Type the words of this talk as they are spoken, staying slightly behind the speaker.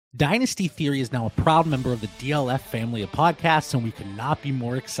Dynasty Theory is now a proud member of the DLF family of podcasts, and we could not be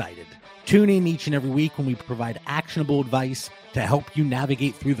more excited. Tune in each and every week when we provide actionable advice to help you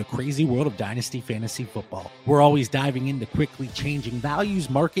navigate through the crazy world of Dynasty Fantasy Football. We're always diving into quickly changing values,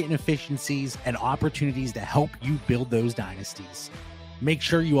 market inefficiencies, and opportunities to help you build those dynasties. Make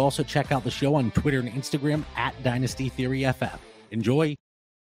sure you also check out the show on Twitter and Instagram at Dynasty Theory FF. Enjoy.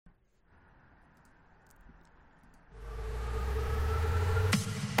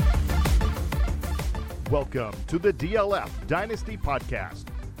 Welcome to the DLF Dynasty Podcast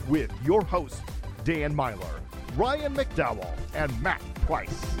with your hosts, Dan Myler, Ryan McDowell, and Matt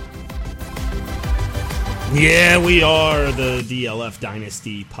Price. Yeah, we are the DLF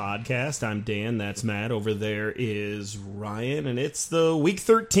Dynasty Podcast. I'm Dan, that's Matt. Over there is Ryan, and it's the Week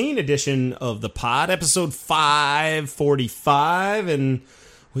 13 edition of the pod, episode 545, and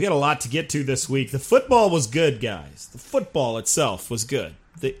we got a lot to get to this week. The football was good, guys. The football itself was good.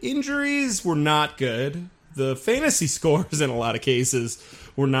 The injuries were not good. The fantasy scores, in a lot of cases,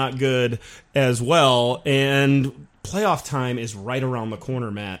 were not good as well. And playoff time is right around the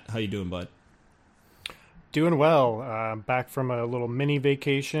corner, Matt. How you doing, bud? Doing well. Back from a little mini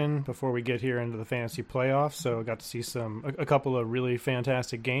vacation before we get here into the fantasy playoffs. So I got to see a couple of really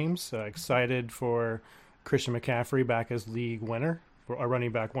fantastic games. Excited for Christian McCaffrey back as league winner. Our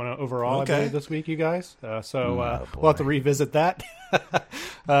running back won overall, okay. I believe, this week, you guys. We'll have to revisit that.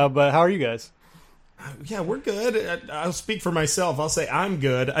 But how are you guys? Yeah, we're good. I'll speak for myself. I'll say I'm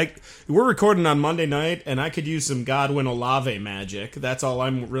good. We're recording on Monday night, and I could use some Godwin Olave magic. That's all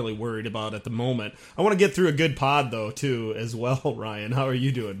I'm really worried about at the moment. I want to get through a good pod, though, too, as well, Ryan. How are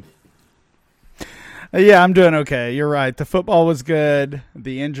you doing? Yeah, I'm doing okay. You're right. The football was good.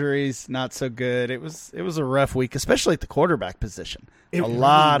 The injuries, not so good. It was a rough week, especially at the quarterback position. A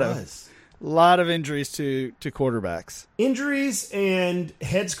lot of injuries to quarterbacks. Injuries and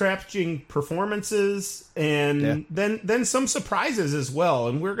head-scratching performances, and then some surprises as well.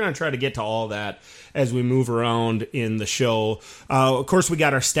 And we're going to try to get to all that as we move around in the show. Of course, we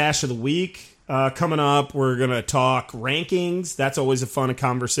got our stash of the week coming up. We're going to talk rankings. That's always a fun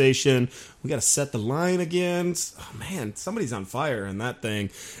conversation. We got to set the line again. Oh, man, somebody's on fire in that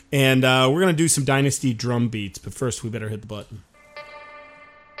thing. And we're going to do some Dynasty drum beats. But first, we better hit the button.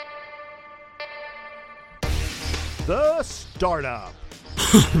 The Startup.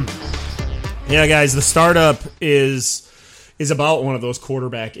 Yeah, guys, the startup is about one of those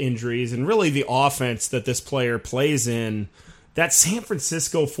quarterback injuries and really the offense that this player plays in. That San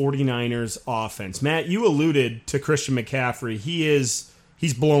Francisco 49ers offense. Matt, you alluded to Christian McCaffrey. He's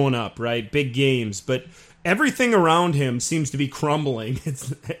blowing up, right? Big games, but everything around him seems to be crumbling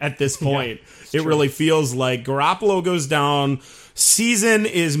at this point. It really feels like Garoppolo goes down. Season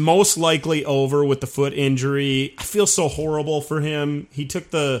is most likely over with the foot injury. I feel so horrible for him. He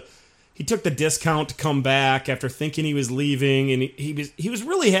took the discount to come back after thinking he was leaving, and he was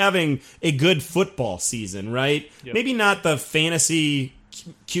really having a good football season, right? Yep. Maybe not the fantasy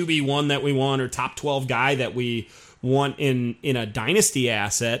QB1 that we want or top 12 guy that we want in a dynasty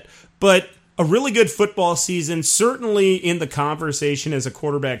asset, but a really good football season, certainly in the conversation as a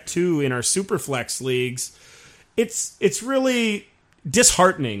quarterback 2 in our Superflex leagues. It's really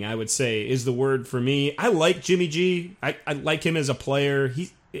disheartening, I would say, is the word for me. I like Jimmy G. I like him as a player.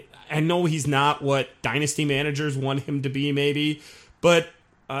 I know he's not what dynasty managers want him to be, maybe, but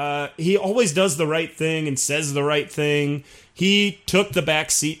he always does the right thing and says the right thing. He took the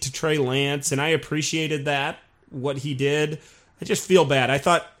back seat to Trey Lance, and I appreciated that, what he did. I just feel bad. I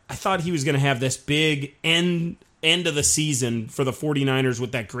thought he was going to have this big end of the season for the 49ers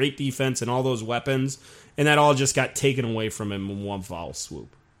with that great defense and all those weapons, and that all just got taken away from him in one foul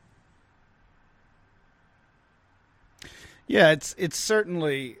swoop. Yeah, it's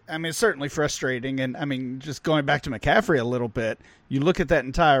certainly frustrating, and just going back to McCaffrey a little bit, you look at that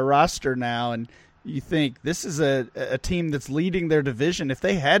entire roster now, and you think this is a team that's leading their division. If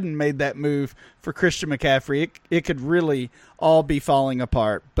they hadn't made that move for Christian McCaffrey, it could really all be falling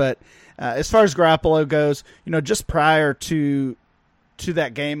apart. But as far as Garoppolo goes, just prior to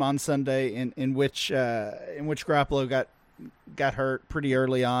that game on Sunday, in which Garoppolo got hurt pretty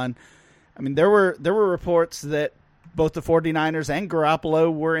early on, there were reports that both the 49ers and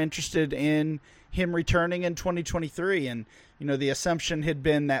Garoppolo were interested in him returning in 2023. And, the assumption had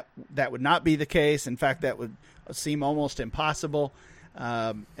been that would not be the case. In fact, that would seem almost impossible.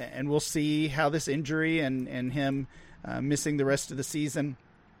 And we'll see how this injury and him missing the rest of the season,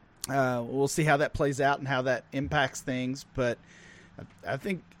 we'll see how that plays out and how that impacts things. But I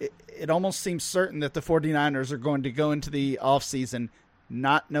think it almost seems certain that the 49ers are going to go into the offseason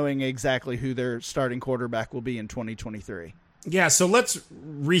not knowing exactly who their starting quarterback will be in 2023. Yeah, so let's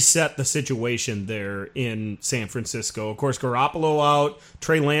reset the situation there in San Francisco. Of course, Garoppolo out.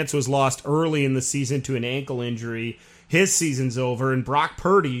 Trey Lance was lost early in the season to an ankle injury. His season's over. And Brock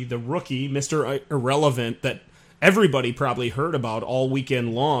Purdy, the rookie, Mr. Irrelevant, that everybody probably heard about all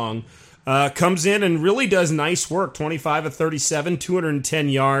weekend long, comes in and really does nice work. 25 of 37, 210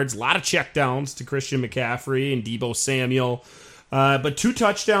 yards. A lot of checkdowns to Christian McCaffrey and Deebo Samuel. But 2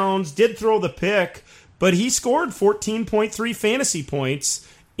 touchdowns, did throw the pick. But he scored 14.3 fantasy points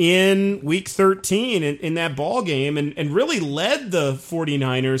in Week 13 in that ball game and really led the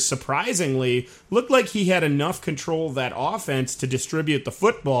 49ers, surprisingly. Looked like he had enough control of that offense to distribute the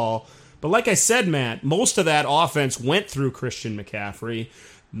football. But like I said, Matt, most of that offense went through Christian McCaffrey.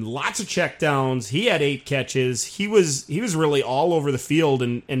 Lots of checkdowns. He had 8 catches. He was really all over the field,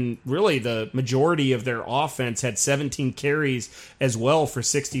 and really the majority of their offense had 17 carries as well for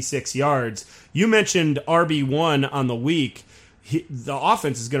 66 yards. You mentioned RB1 on the week. The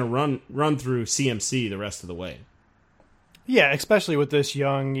offense is going to run through CMC the rest of the way. Yeah, especially with this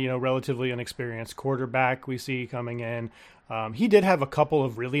young, relatively inexperienced quarterback we see coming in. He did have a couple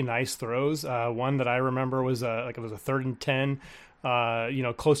of really nice throws. One that I remember was it was a 3rd and 10.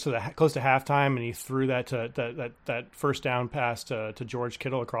 Close to halftime, and he threw that that first down pass to George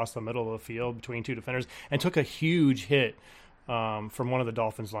Kittle across the middle of the field between 2 defenders, and took a huge hit from one of the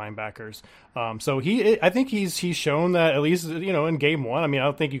Dolphins linebackers. So I think he's shown that, at least in game 1. I mean, I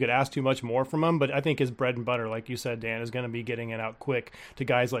don't think you could ask too much more from him, but I think his bread and butter, like you said, Dan, is going to be getting it out quick to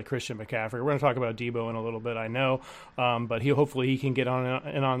guys like Christian McCaffrey. We're going to talk about Deebo in a little bit, I know, but hopefully he can get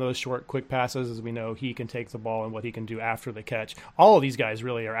on those short, quick passes, as we know he can take the ball and what he can do after the catch. All of these guys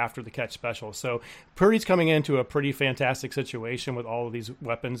really are after the catch special. So Purdy's coming into a pretty fantastic situation with all of these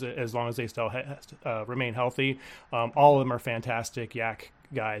weapons, as long as they still remain healthy. All of them are fantastic yak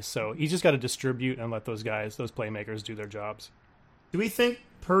guys, so he's just got to distribute and let those playmakers do their jobs. Do we think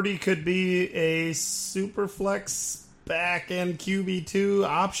Purdy could be a super flex back end QB2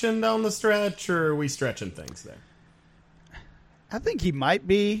 option down the stretch, or are we stretching things there? I think he might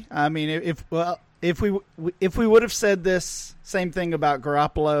be. I mean, if we would have said this same thing about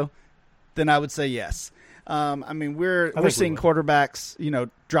Garoppolo, then I would say yes. I mean, we're seeing quarterbacks,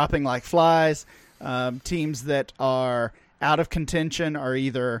 dropping like flies. Teams that are out of contention are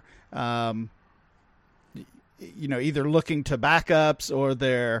either looking to backups, or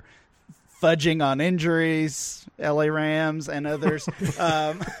they're fudging on injuries. LA Rams and others.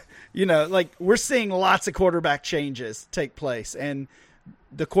 We're seeing lots of quarterback changes take place, and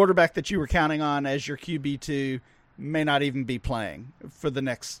the quarterback that you were counting on as your QB2 may not even be playing for the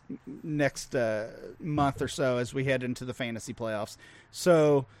next month or so as we head into the fantasy playoffs.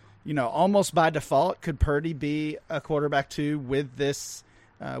 So, almost by default, could Purdy be a quarterback 2 with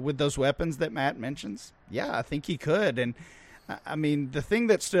those weapons that Matt mentions? Yeah, I think he could. And I mean, the thing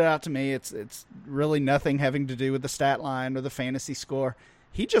that stood out to me, it's really nothing having to do with the stat line or the fantasy score.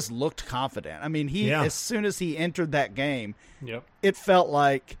 He just looked confident. I mean, as soon as he entered that game, It felt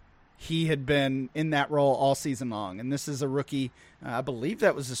like he had been in that role all season long. And this is a rookie. I believe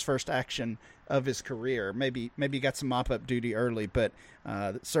that was his first action of his career. Maybe he got some mop-up duty early, but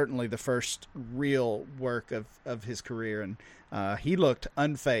certainly the first real work of his career. And he looked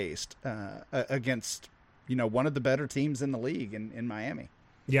unfazed against one of the better teams in the league in Miami.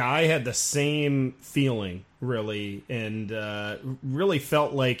 Yeah, I had the same feeling, really, and really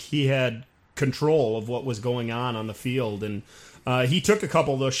felt like he had control of what was going on the field. And he took a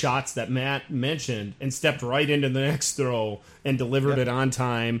couple of those shots that Matt mentioned and stepped right into the next throw and delivered it on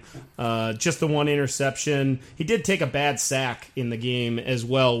time. Just the one interception. He did take a bad sack in the game as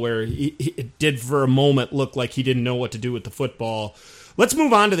well, where it did for a moment look like he didn't know what to do with the football. Let's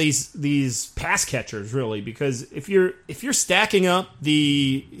move on to these pass catchers, really, because if you're stacking up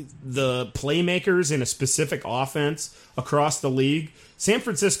the playmakers in a specific offense across the league, San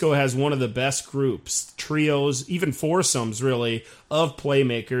Francisco has one of the best groups, trios, even foursomes, really, of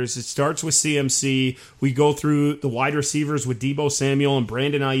playmakers. It starts with CMC. We go through the wide receivers with Deebo Samuel and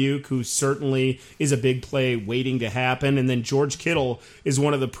Brandon Ayuk, who certainly is a big play waiting to happen. And then George Kittle is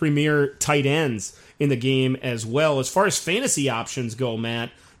one of the premier tight ends in the game as well. As far as fantasy options go,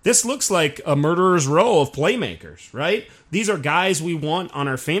 Matt, this looks like a murderer's row of playmakers, right? These are guys we want on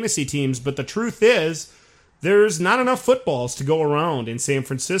our fantasy teams, but the truth is, there's not enough footballs to go around in San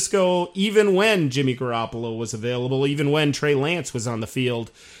Francisco, even when Jimmy Garoppolo was available, even when Trey Lance was on the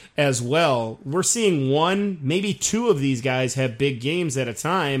field as well. We're seeing one, maybe two of these guys have big games at a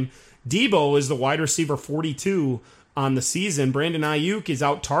time. Deebo is the wide receiver 42 on the season. Brandon Ayuk is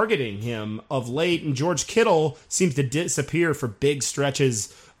out targeting him of late, and George Kittle seems to disappear for big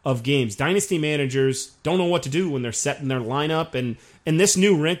stretches of games. Dynasty managers don't know what to do when they're setting their lineup, and this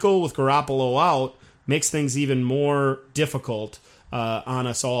new wrinkle with Garoppolo out makes things even more difficult on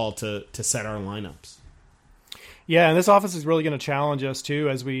us all to set our lineups. Yeah, and this offense is really going to challenge us too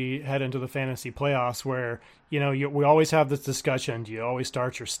as we head into the fantasy playoffs, where we always have this discussion. Do you always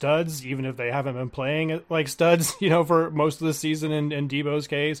start your studs, even if they haven't been playing like studs, for most of the season? In Debo's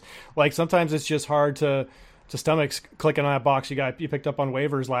case, like sometimes it's just hard to stomach clicking on that box you picked up on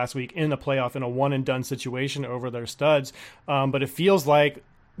waivers last week in the playoff in a one and done situation over their studs. But it feels like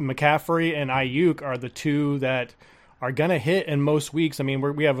McCaffrey and Ayuk are the two that are going to hit in most weeks. I mean,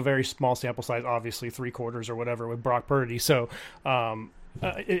 we have a very small sample size, obviously 3 quarters or whatever with Brock Purdy. So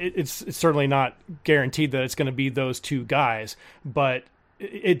it's certainly not guaranteed that it's going to be those two guys, but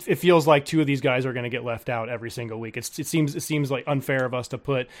it feels like 2 of these guys are going to get left out every single week. It seems like unfair of us to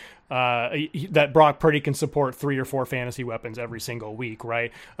put that Brock Purdy can support 3 or 4 fantasy weapons every single week,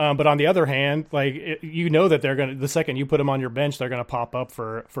 right? But on the other hand, like that they're going to, the second you put them on your bench, they're going to pop up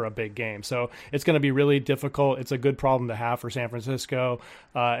for a big game. So it's going to be really difficult. It's a good problem to have for San Francisco,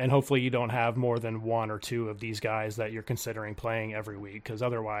 and hopefully you don't have more than 1 or 2 of these guys that you're considering playing every week, because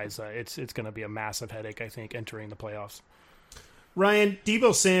otherwise it's going to be a massive headache, I think, entering the playoffs. Ryan,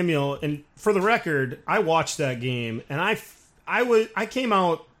 Deebo Samuel, and for the record, I watched that game, and I came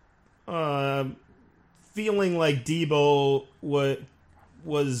out feeling like Deebo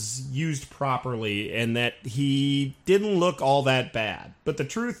was used properly and that he didn't look all that bad. But the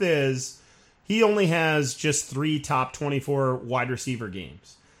truth is, he only has just 3 top 24 wide receiver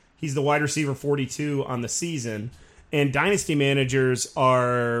games. He's the wide receiver 42 on the season. And dynasty managers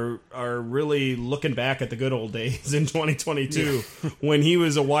are really looking back at the good old days in 2022 when he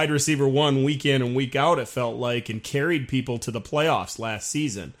was a wide receiver 1 week in and week out, it felt like, and carried people to the playoffs last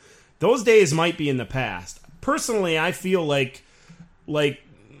season. Those days might be in the past. Personally, I feel like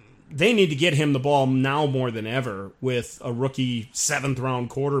they need to get him the ball now more than ever with a rookie 7th-round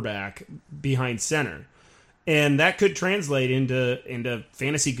quarterback behind center. And that could translate into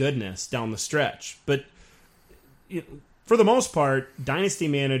fantasy goodness down the stretch. But for the most part, dynasty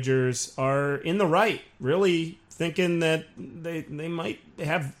managers are in the right, really thinking that they might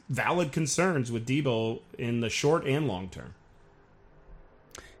have valid concerns with Deebo in the short and long term.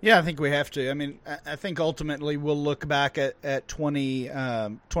 Yeah, I think we have to. I mean, I think ultimately we'll look back at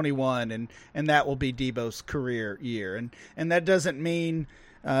 2021, and that will be Deebo's career year. And that doesn't mean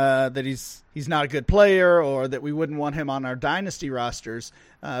that he's not a good player or that we wouldn't want him on our dynasty rosters.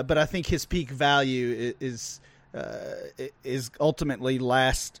 But I think his peak value is ultimately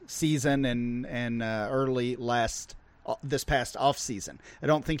last season and early this past off season. I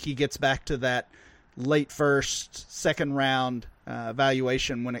don't think he gets back to that late first, second round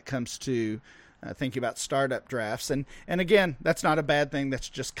valuation when it comes to thinking about startup drafts. And again, that's not a bad thing. That's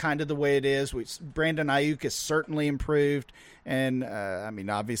just kind of the way it is. Brandon Ayuk has certainly improved. And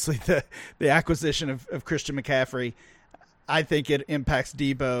obviously the acquisition of Christian McCaffrey, I think it impacts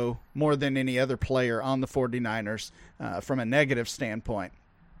Deebo more than any other player on the 49ers from a negative standpoint.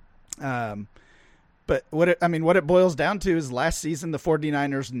 But what it boils down to is last season the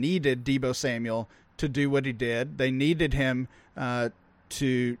 49ers needed Deebo Samuel to do what he did. They needed him to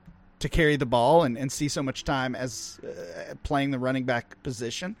carry the ball and see so much time as playing the running back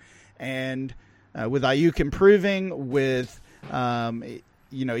position. And with Ayuk improving, with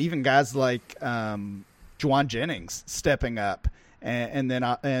even guys like Juwan Jennings stepping up, and then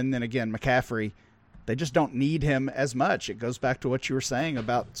again McCaffrey, they just don't need him as much. It goes back to what you were saying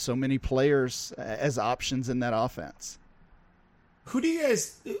about so many players as options in that offense.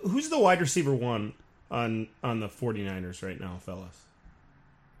 Who's the wide receiver 1 on the 49ers right now, fellas?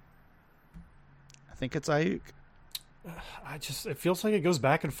 I think it's Ayuk. It feels like it goes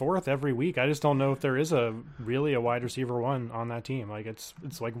back and forth every week. I just don't know if there is really a wide receiver 1 on that team. Like it's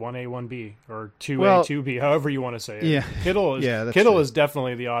like 1A, 1B, or 2A, 2B, however you want to say it. Yeah. Kittle true. is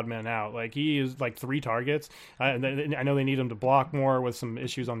definitely the odd man out. Like he is like 3 targets. I know they need him to block more with some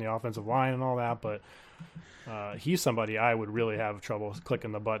issues on the offensive line and all that, but he's somebody I would really have trouble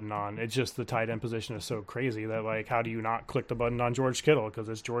clicking the button on. It's just the tight end position is so crazy that, like, how do you not click the button on George Kittle? Because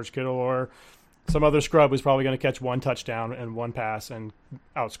it's George Kittle or some other scrub who's probably going to catch 1 touchdown and 1 pass and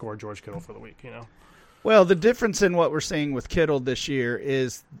outscore George Kittle for the week, Well, the difference in what we're seeing with Kittle this year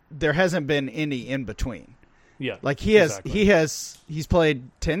is there hasn't been any in between. Yeah. Like he's played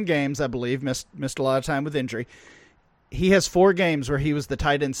 10 games, I believe, missed a lot of time with injury. He has 4 games where he was the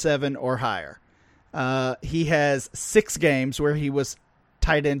tight end 7 or higher. He has 6 games where he was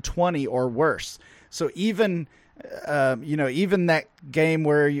tight end 20 or worse. So even even that game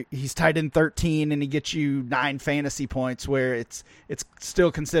where he's tied in 13 and he gets you 9 fantasy points, where it's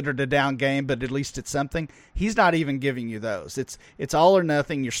still considered a down game, but at least it's something. He's not even giving you those. It's all or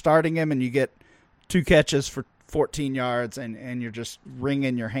nothing. You're starting him and you get 2 catches for 14 yards, and you're just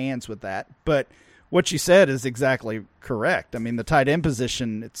wringing your hands with that. But what you said is exactly correct. I mean, the tight end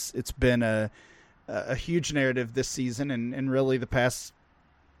position, it's been a huge narrative this season and really the past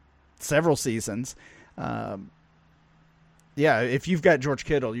several seasons. If you've got George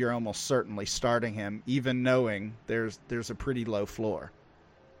Kittle, you're almost certainly starting him, even knowing there's a pretty low floor.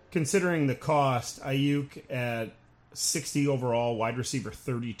 Considering the cost, Ayuk at 60 overall, wide receiver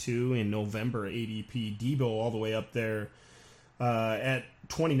 32 in November ADP, Debo all the way up there at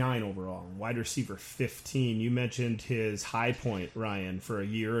 29 overall, wide receiver 15. You mentioned his high point, Ryan, for a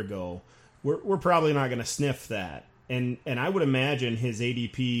year ago. We're probably not going to sniff that. And I would imagine his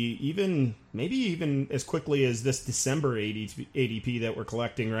ADP, maybe even as quickly as this December ADP that we're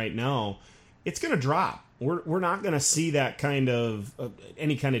collecting right now, it's going to drop. We're not going to see that kind of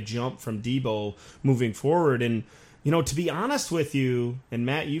any kind of jump from Debo moving forward. And to be honest with you, and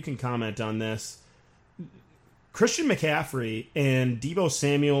Matt, you can comment on this, Christian McCaffrey and Debo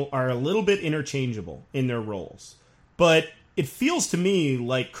Samuel are a little bit interchangeable in their roles. But it feels to me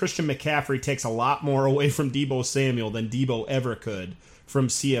like Christian McCaffrey takes a lot more away from Debo Samuel than Debo ever could from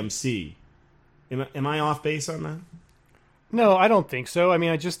CMC. Am I off base on that? No, I don't think so. I mean,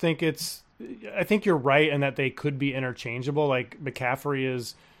 I just think I think you're right in that they could be interchangeable. Like McCaffrey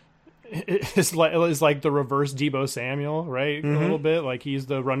is like the reverse Debo Samuel, right? Mm-hmm. A little bit like he's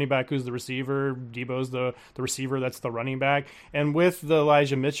the running back who's the receiver. Debo's the receiver that's the running back. And with the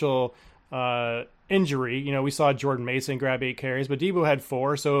Elijah Mitchell injury, we saw Jordan Mason grab 8 carries, but Debo had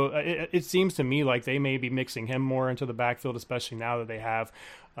 4. So it seems to me like they may be mixing him more into the backfield, especially now that they have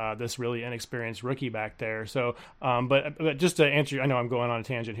this really inexperienced rookie back there. So, but just to answer, I know I'm going on a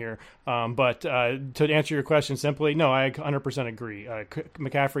tangent here, but to answer your question simply, no, I 100% agree.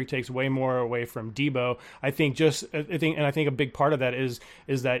 McCaffrey takes way more away from Debo. I think a big part of that is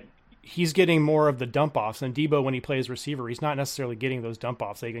that he's getting more of the dump offs, and Debo, when he plays receiver, he's not necessarily getting those dump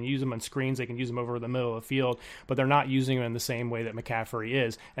offs. They can use them on screens, they can use them over the middle of the field, but they're not using them in the same way that McCaffrey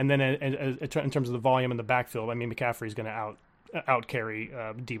is. And then in terms of the volume in the backfield, I mean, McCaffrey's going to out carry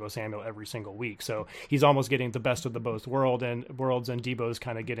Debo Samuel every single week. So he's almost getting the best of the both worlds, and Debo's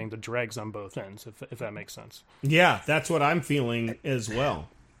kind of getting the dregs on both ends, if that makes sense. Yeah, that's what I'm feeling as well.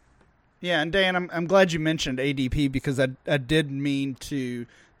 Yeah, and Dan, I'm glad you mentioned ADP, because I did mean to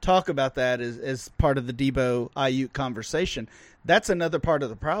talk about that as part of the Debo Ayuk conversation. That's another part of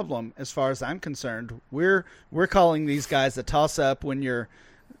the problem as far as I'm concerned. We're calling these guys a toss-up when you're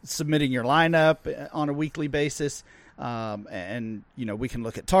submitting your lineup on a weekly basis. And we can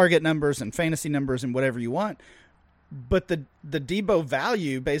look at target numbers and fantasy numbers and whatever you want. But the Debo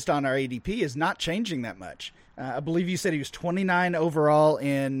value based on our ADP is not changing that much. I believe you said he was 29 overall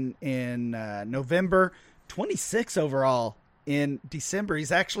in November, 26 overall in December.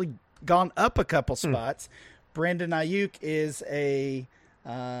 He's actually gone up a couple spots. Brandon Ayuk is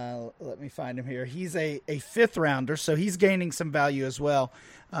let me find him here. He's a 5th rounder, so he's gaining some value as well.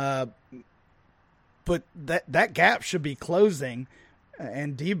 But that gap should be closing,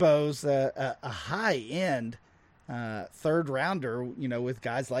 and Debo's a high-end 3rd rounder, with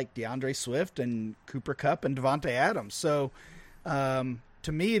guys like DeAndre Swift and Cooper Kupp and Devontae Adams. So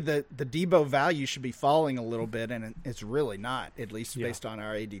to me, the Debo value should be falling a little bit, and it's really not, at least based on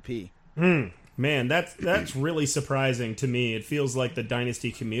our ADP. Man, that's really surprising to me. It feels like the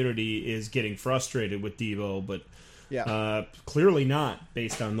Dynasty community is getting frustrated with Debo, but clearly not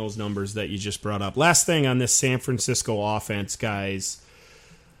based on those numbers that you just brought up. Last thing on this San Francisco offense, guys.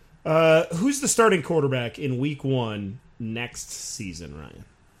 Who's the starting quarterback in Week 1 next season,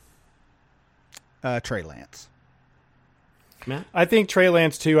 Ryan? Trey Lance. Matt? I think Trey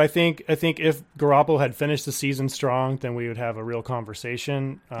Lance too. I think if Garoppolo had finished the season strong, then we would have a real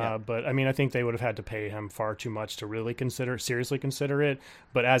conversation. But I mean, I think they would have had to pay him far too much to really seriously consider it.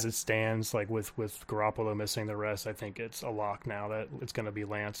 But as it stands, like with Garoppolo missing the rest, I think it's a lock now that it's going to be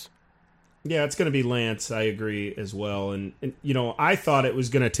Lance. Yeah, it's going to be Lance. I agree as well. And I thought it was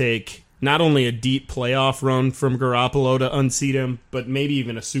going to take not only a deep playoff run from Garoppolo to unseat him, but maybe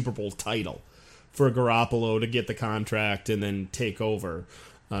even a Super Bowl title for Garoppolo to get the contract and then take over.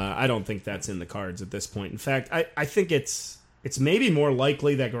 I don't think that's in the cards at this point. In fact, I think it's maybe more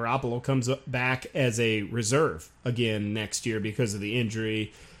likely that Garoppolo comes back as a reserve again next year because of the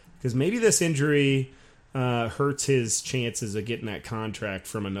injury. Because maybe this injury hurts his chances of getting that contract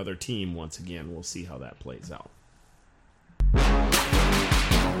from another team once again. We'll see how that plays out.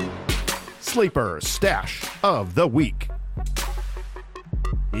 Sleeper Stash of the Week.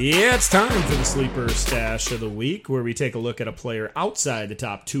 Yeah, it's time for the Sleeper Stash of the Week, where we take a look at a player outside the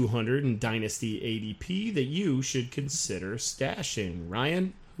top 200 in Dynasty ADP that you should consider stashing.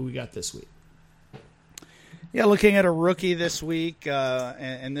 Ryan, who we got this week? Yeah, looking at a rookie this week,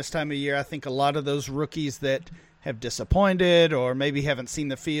 and this time of year, I think a lot of those rookies that have disappointed or maybe haven't seen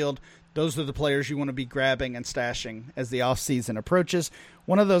the field, those are the players you want to be grabbing and stashing as the offseason approaches.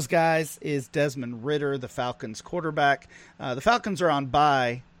 One of those guys is Desmond Ridder, the Falcons quarterback. The Falcons are on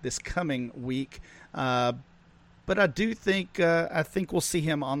bye this coming week, but I do think we'll see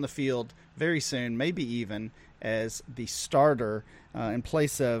him on the field very soon, maybe even as the starter in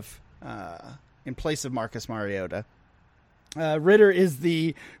place of Marcus Mariota. Ridder is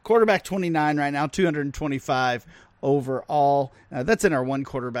the quarterback 29 right now, 225 overall. That's in our one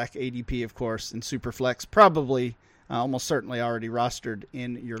quarterback ADP, of course, in Superflex. Probably, almost certainly already rostered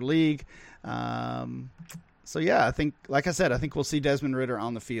in your league. So, yeah, I think, like I said, I think we'll see Desmond Ridder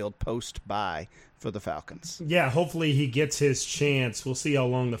on the field post-bye for the Falcons. Yeah, hopefully he gets his chance. We'll see how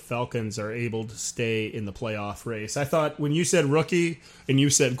long the Falcons are able to stay in the playoff race. I thought when you said rookie and you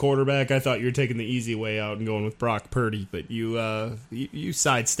said quarterback, I thought you were taking the easy way out and going with Brock Purdy, but you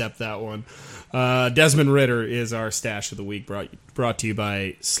sidestepped that one. Desmond Ridder is our stash of the week, brought to you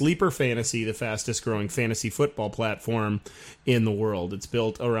by Sleeper Fantasy, the fastest growing fantasy football platform in the world. It's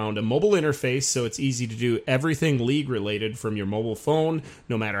built around a mobile interface, so it's easy to do everything league related from your mobile phone,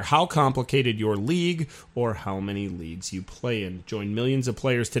 no matter how complicated your league or how many leagues you play in. Join millions of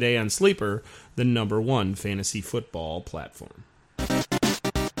players today on Sleeper, the #1 fantasy football platform.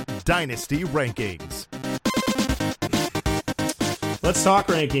 Dynasty Rankings. Let's talk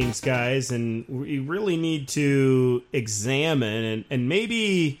rankings, guys, and we really need to examine and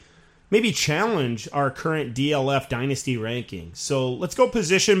maybe challenge our current DLF Dynasty rankings. So let's go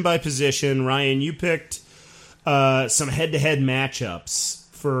position by position. Ryan, you picked some head-to-head matchups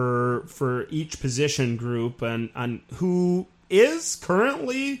for each position group on who is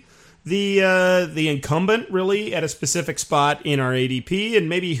currently the incumbent really at a specific spot in our ADP, and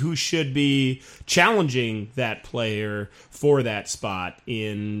maybe who should be challenging that player for that spot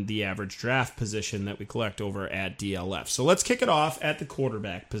in the average draft position that we collect over at DLF. So let's kick it off at the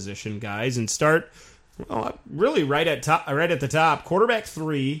quarterback position, guys, and start really right at the top. Quarterback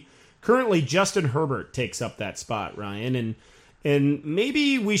 3, currently Justin Herbert takes up that spot, Ryan, and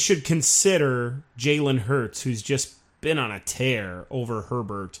maybe we should consider Jalen Hurts, who's just been on a tear over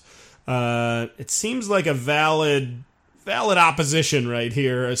Herbert. It seems like a valid opposition right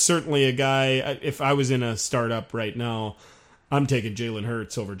here. Certainly a guy, if I was in a startup right now, I'm taking Jalen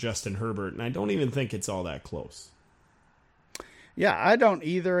Hurts over Justin Herbert, and I don't even think it's all that close. Yeah, I don't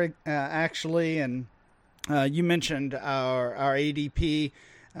either, actually. And you mentioned our ADP.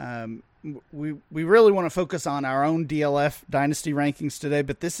 We really want to focus on our own DLF Dynasty rankings today,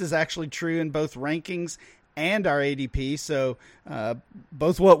 but this is actually true in both rankings and our ADP. So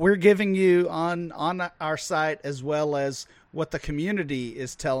both what we're giving you on our site as well as what the community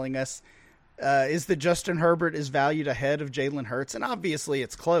is telling us is that Justin Herbert is valued ahead of Jalen Hurts. And obviously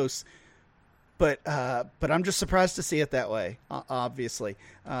it's close, but I'm just surprised to see it that way, obviously.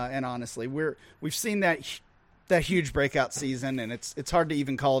 And honestly, we've seen that huge breakout season, and it's hard to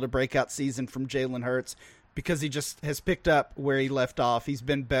even call it a breakout season from Jalen Hurts because he just has picked up where he left off. He's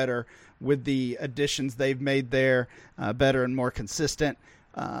been better with the additions they've made there, better and more consistent.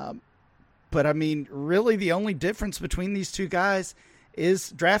 But, I mean, really the only difference between these two guys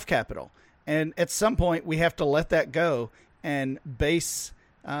is draft capital. And at some point we have to let that go and base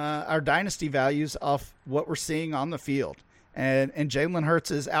our dynasty values off what we're seeing on the field. And Jalen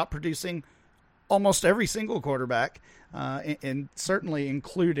Hurts is outproducing almost every single quarterback, and certainly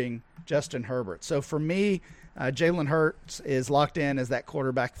including Justin Herbert. So for me, Jalen Hurts is locked in as that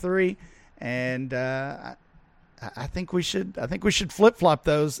quarterback 3, and I think we should flip-flop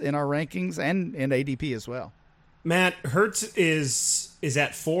those in our rankings and in ADP as well. Matt, Hurts is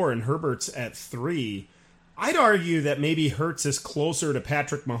at 4 and Herbert's at 3. I'd argue that maybe Hurts is closer to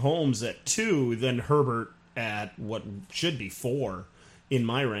Patrick Mahomes at 2 than Herbert at what should be 4 in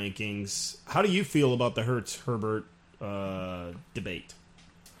my rankings. How do you feel about the Hurts-Herbert debate?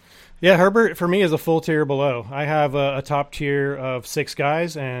 Yeah, Herbert for me is a full tier below. I have a top tier of 6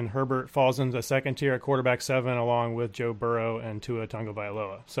 guys, and Herbert falls into the second tier at quarterback 7, along with Joe Burrow and Tua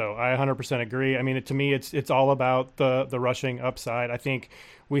Tagovailoa. So I 100% agree. I mean, to me, it's all about the rushing upside. I think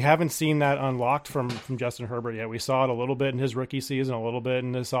we haven't seen that unlocked from Justin Herbert yet. We saw it a little bit in his rookie season, a little bit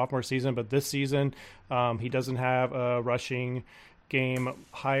in his sophomore season, but this season he doesn't have a rushing game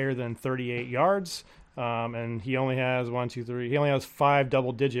higher than 38 yards. And he only has he only has 5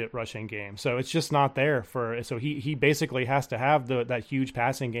 double-digit rushing games. So it's just not there so he basically has to have that huge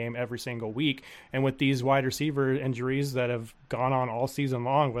passing game every single week. And with these wide receiver injuries that have gone on all season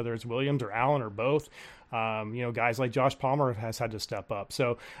long, whether it's Williams or Allen or both, guys like Josh Palmer has had to step up.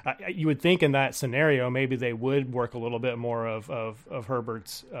 So you would think in that scenario, maybe they would work a little bit more of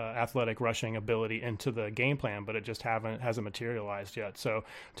Herbert's athletic rushing ability into the game plan, but it just hasn't materialized yet. So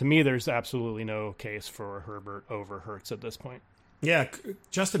to me, there's absolutely no case for Herbert over Hurts at this point. Yeah,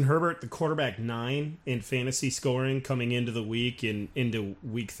 Justin Herbert, the quarterback 9 in fantasy scoring coming into the week and into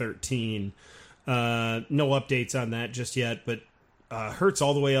week 13. No updates on that just yet, but Hurts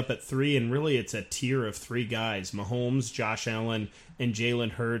all the way up at 3, and really it's a tier of 3 guys: Mahomes, Josh Allen, and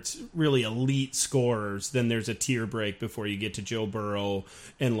Jalen Hurts, really elite scorers. Then there's a tier break before you get to Joe Burrow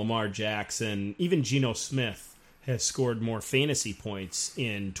and Lamar Jackson. Even Geno Smith has scored more fantasy points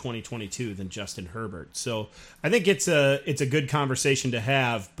in 2022 than Justin Herbert. So I think it's a good conversation to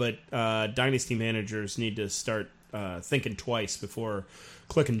have, but dynasty managers need to start thinking twice before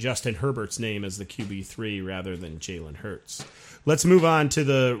clicking Justin Herbert's name as the QB3 rather than Jalen Hurts. Let's move on to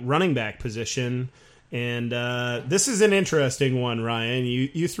the running back position, and this is an interesting one, Ryan.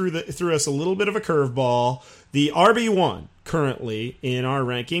 You threw us a little bit of a curveball. The RB1 currently in our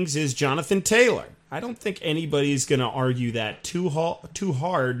rankings is Jonathan Taylor. I don't think anybody's going to argue that too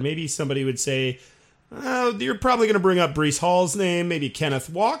hard. Maybe somebody would say, you're probably going to bring up Breece Hall's name, maybe Kenneth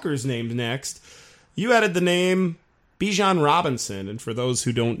Walker's name next. You added the name Bijan Robinson, and for those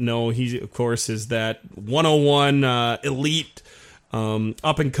who don't know, he, of course, is that 101 elite,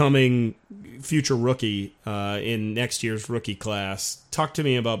 up-and-coming future rookie in next year's rookie class. Talk to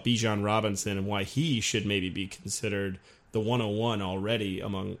me about Bijan Robinson and why he should maybe be considered the 101 already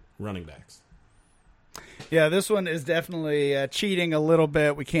among running backs. Yeah, this one is definitely cheating a little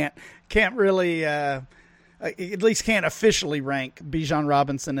bit. We can't really, at least can't officially rank Bijan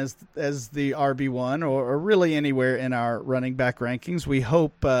Robinson as the RB1 or really anywhere in our running back rankings. We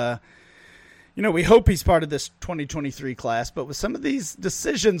hope, we hope he's part of this 2023 class. But with some of these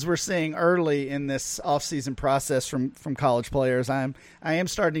decisions we're seeing early in this offseason process from college players, I am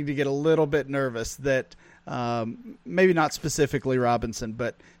starting to get a little bit nervous that. Maybe not specifically Robinson,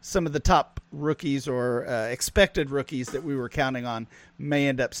 but some of the top rookies or expected rookies that we were counting on may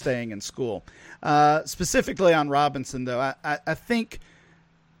end up staying in school. Specifically on Robinson, though, I think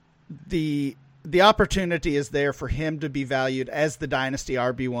the opportunity is there for him to be valued as the Dynasty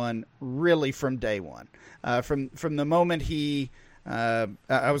RB1 really from day one. From the moment he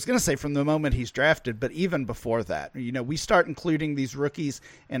I was going to say from the moment he's drafted, but even before that, we start including these rookies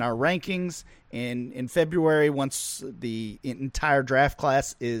in our rankings in February once the entire draft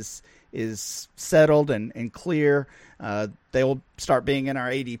class is settled and clear. They'll start being in our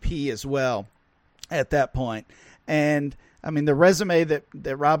ADP as well at that point. And I mean, the resume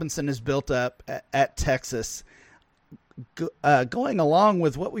that Robinson has built up at Texas, going along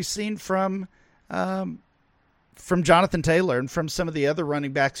with what we've seen from Jonathan Taylor and from some of the other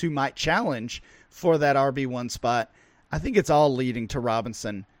running backs who might challenge for that RB1 spot, I think it's all leading to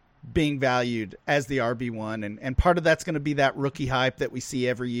Robinson being valued as the RB1. And part of that's going to be that rookie hype that we see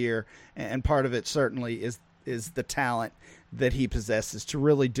every year. And part of it certainly is the talent that he possesses to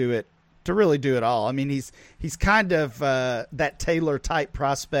really do it all. I mean, he's kind of that Taylor type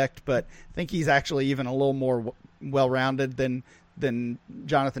prospect, but I think he's actually even a little more well-rounded than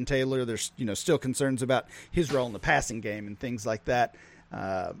Jonathan Taylor. There's still concerns about his role in the passing game and things like that.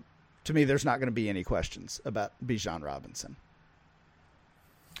 To me, there's not going to be any questions about Bijan Robinson.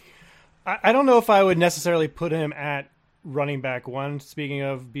 I don't know if I would necessarily put him at running back 1, speaking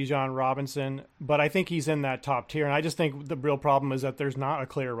of Bijan Robinson, but I think he's in that top tier. And I just think the real problem is that there's not a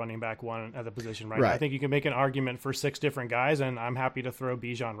clear running back 1 at the position right now. I think you can make an argument for 6 different guys, and I'm happy to throw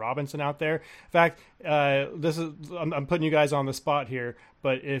Bijan Robinson out there. In fact, I'm putting you guys on the spot here,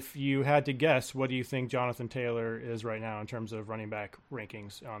 but if you had to guess, what do you think Jonathan Taylor is right now in terms of running back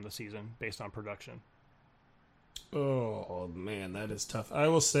rankings on the season based on production? Oh, man, that is tough. I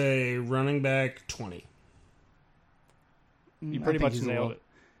will say running back 20. You pretty much nailed it.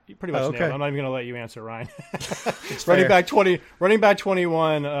 You pretty much nailed it. I'm not even going to let you answer, Ryan. running back 20, running back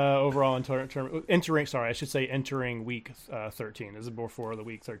 21 overall entering week 13. This is before the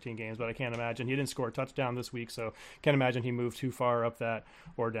week 13 games, but I can't imagine he didn't score a touchdown this week, so can't imagine he moved too far up that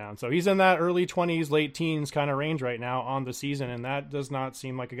or down. So he's in that early 20s, late teens kind of range right now on the season, and that does not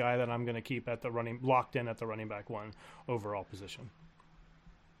seem like a guy that I'm going to keep locked in at the running back 1 overall position.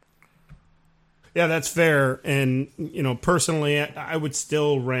 Yeah, that's fair. And, personally, I would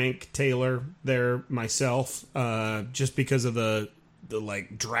still rank Taylor there myself, just because of the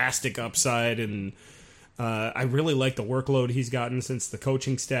drastic upside and I really like the workload he's gotten since the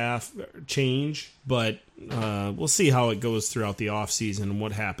coaching staff change, but we'll see how it goes throughout the offseason and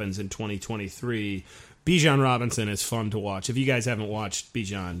what happens in 2023. Bijan Robinson is fun to watch. If you guys haven't watched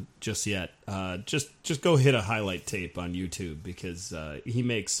Bijan just yet, just go hit a highlight tape on YouTube because he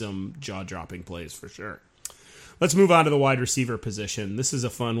makes some jaw-dropping plays for sure. Let's move on to the wide receiver position. This is a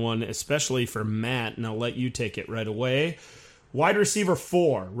fun one, especially for Matt, and I'll let you take it right away. Wide receiver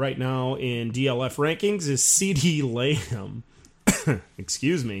 4 right now in DLF rankings is CeeDee Lambe.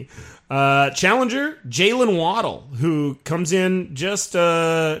 Excuse me. Challenger, Jaylen Waddle, who comes in just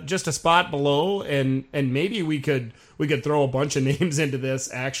a spot below, and maybe we could throw a bunch of names into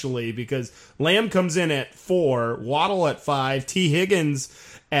this actually, because Lambe comes in at 4, Waddle at 5, T.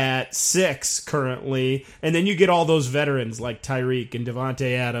 Higgins at 6 currently, and then you get all those veterans like Tyreek and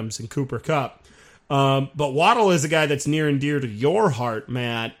Devontae Adams and Cooper Kupp. But Waddle is a guy that's near and dear to your heart,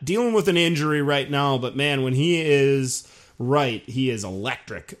 Matt, dealing with an injury right now, but man, when he is right, he is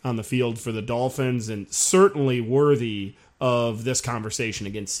electric on the field for the Dolphins and certainly worthy of this conversation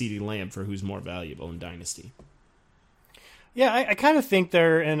against CeeDee Lambe for who's more valuable in Dynasty. Yeah, I kind of think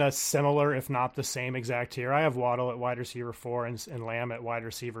they're in a similar, if not the same exact tier. I have Waddle at wide receiver 4 and Lambe at wide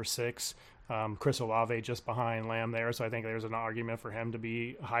receiver 6. Chris Olave just behind Lambe there, so I think there's an argument for him to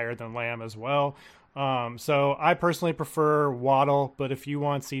be higher than Lambe as well. So I personally prefer Waddle, but if you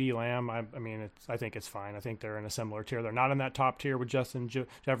want CeeDee Lambe, I think it's fine. I think they're in a similar tier. They're not in that top tier with Justin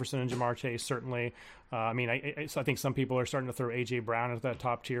Jefferson and Jamar Chase, certainly. I think some people are starting to throw A.J. Brown into that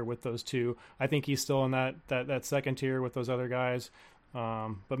top tier with those two. I think he's still in that second tier with those other guys.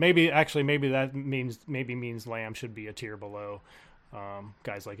 But maybe that means Lambe should be a tier below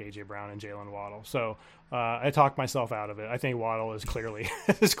guys like A.J. Brown and Jaylen Waddle. So I talked myself out of it. I think Waddle is clearly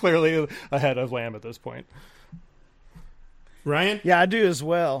ahead of Lambe at this point. Ryan? Yeah, I do as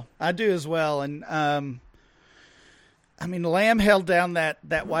well. And Lambe held down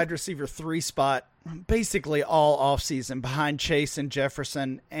that wide receiver 3 spot basically all offseason behind Chase and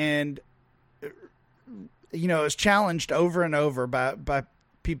Jefferson, and it was challenged over and over by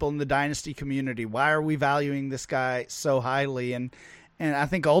people in the Dynasty community. Why are we valuing this guy so highly? And I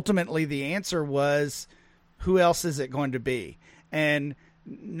think ultimately the answer was, who else is it going to be? And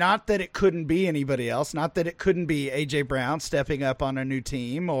not that it couldn't be anybody else, not that it couldn't be A.J. Brown stepping up on a new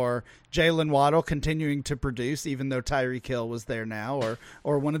team, or Jaylen Waddle continuing to produce even though Tyreek Hill was there now,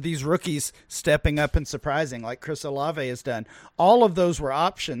 or one of these rookies stepping up and surprising like Chris Olave has done. All of those were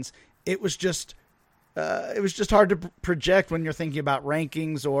options. It was just hard to project when you're thinking about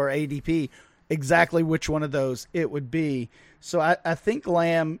rankings or ADP exactly which one of those it would be. So I think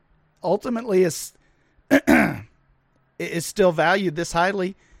Lambe ultimately is still valued this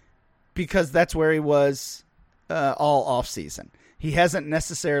highly because that's where he was all offseason. He hasn't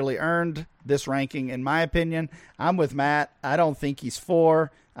necessarily earned this ranking, in my opinion. I'm with Matt. I don't think he's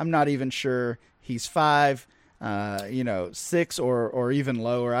 4. I'm not even sure he's 5. 6 or even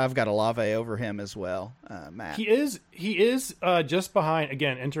lower. I've got Olave over him as well, Matt. He is just behind,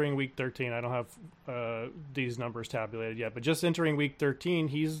 again, entering week 13. I don't have these numbers tabulated yet, but just entering week 13,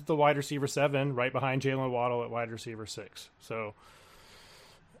 he's the wide receiver 7, right behind Jaylen Waddle at wide receiver 6. So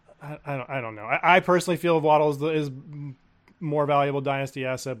I don't know. I personally feel Waddle is more valuable dynasty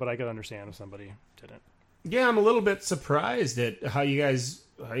asset, but I could understand if somebody didn't. Yeah, I'm a little bit surprised at how you guys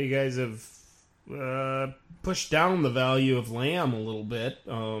have pushed down the value of Lambe a little bit.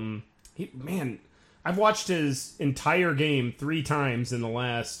 I've watched his entire game 3 times in the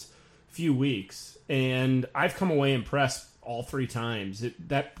last few weeks, and I've come away impressed all 3 times.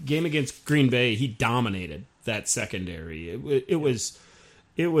 That game against Green Bay, he dominated that secondary. It was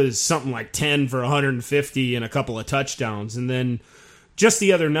something like 10 for 150 and a couple of touchdowns, and then just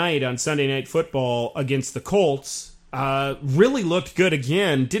the other night on Sunday Night Football against the Colts, really looked good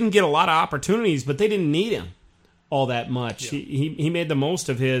again. Didn't get a lot of opportunities, but they didn't need him all that much. Yeah. He made the most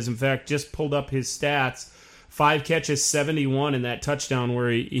of his. In fact, just pulled up his stats. 5 catches, 71 in that touchdown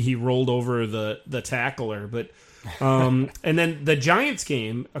where he rolled over the tackler. But and then the Giants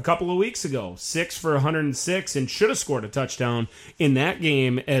game a couple of weeks ago, 6 for 106 and should have scored a touchdown in that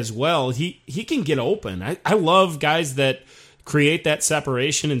game as well. He can get open. I love guys that create that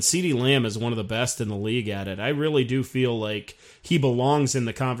separation, and CeeDee Lambe is one of the best in the league at it. I really do feel like he belongs in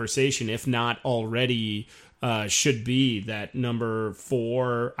the conversation, if not already should be that number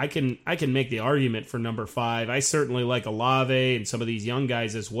 4. I can make the argument for number 5. I certainly like Olave and some of these young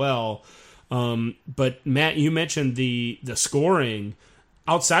guys as well. But Matt, you mentioned the scoring.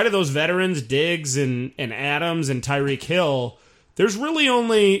 Outside of those veterans, Diggs and Adams and Tyreek Hill, there's really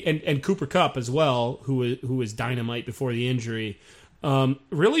only, and Cooper Kupp as well, who was dynamite before the injury,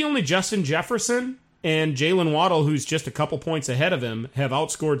 really only Justin Jefferson and Jaylen Waddle, who's just a couple points ahead of him, have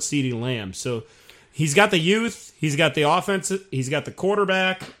outscored CeeDee Lamb. So he's got the youth, he's got the offense, he's got the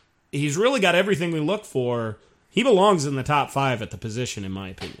quarterback. He's really got everything we look for. He belongs in the top 5 at the position, in my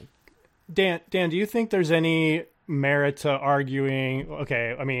opinion. Dan, do you think there's any merit to arguing,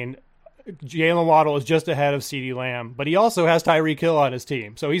 okay, I mean, Jaylen Waddle is just ahead of CeeDee Lamb, but he also has Tyreek Hill on his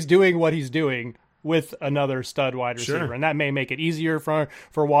team. So he's doing what he's doing with another stud wide receiver. Sure. And that may make it easier for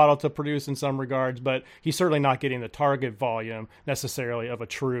Waddle to produce in some regards, but he's certainly not getting the target volume necessarily of a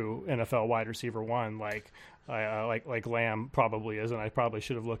true NFL wide receiver one like Lamb probably is, and I probably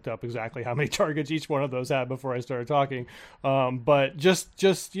should have looked up exactly how many targets each one of those had before I started talking. But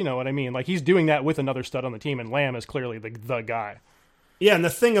just you know what I mean? Like, he's doing that with another stud on the team, and Lamb is clearly the guy. Yeah, and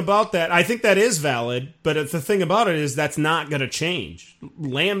the thing about that, I think that is valid, but the thing about it is that's not going to change.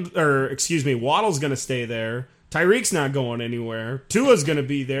 Waddle's going to stay there. Tyreek's not going anywhere. Tua's going to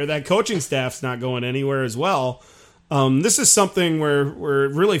be there. That coaching staff's not going anywhere as well. This is something where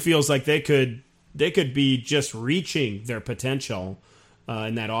it really feels like they could be just reaching their potential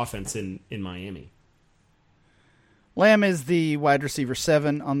in that offense in Miami. Lamb is the wide receiver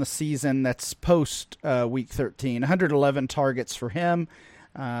 7 on the season. That's post week 13. 111 targets for him,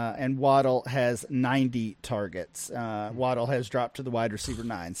 and Waddle has 90 targets. Waddle has dropped to the wide receiver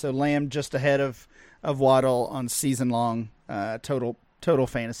 9. So Lamb just ahead of Waddle on season-long total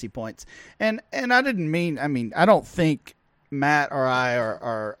fantasy points. And I didn't mean, I don't think Matt or I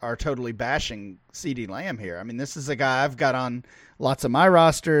are totally bashing CeeDee Lamb here. I mean, this is a guy I've got on lots of my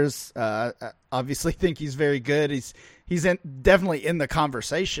rosters. Obviously think he's very good. He's definitely in the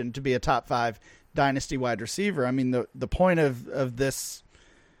conversation to be a top 5 dynasty wide receiver. I mean, the point of this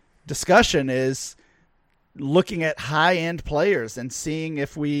discussion is looking at high-end players and seeing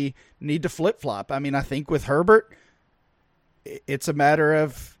if we need to flip-flop. I mean, I think with Herbert, it's a matter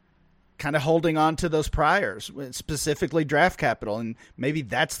of kind of holding on to those priors, specifically draft capital, and maybe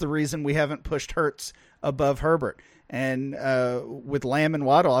that's the reason we haven't pushed Hurts above Herbert. And with Lamb and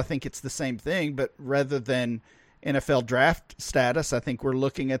Waddle, I think it's the same thing, but rather than NFL draft status, I think we're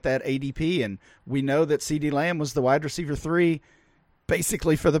looking at that ADP, and we know that CeeDee Lamb was the wide receiver 3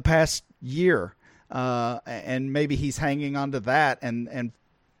 basically for the past year, and maybe he's hanging on to that and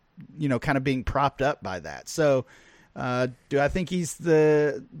you know, kind of being propped up by that. So do I think he's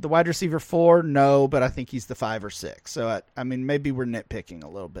the wide receiver 4? No, but I think he's the 5 or 6. So, I mean, maybe we're nitpicking a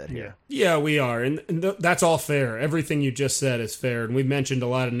little bit here. Yeah, we are. And that's all fair. Everything you just said is fair. And we mentioned a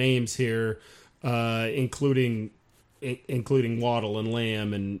lot of names here, including Waddle and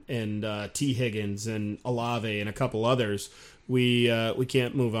Lamb and T. Higgins and Olave and a couple others. We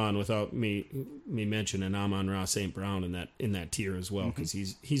can't move on without me mentioning Amon-Ra St. Brown in that tier as well, because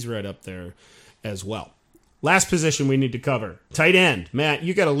he's right up there as well. Last position we need to cover, tight end. Matt,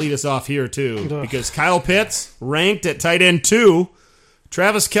 you got to lead us off here too, because Kyle Pitts ranked at tight end 2.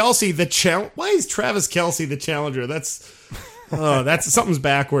 Travis Kelce, why is Travis Kelce the challenger? That's something's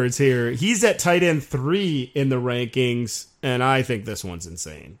backwards here. He's at tight end 3 in the rankings, and I think this one's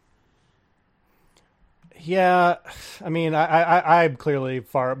insane. Yeah, I mean, I'm clearly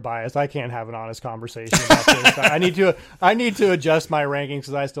far biased. I can't have an honest conversation about this. I need to adjust my rankings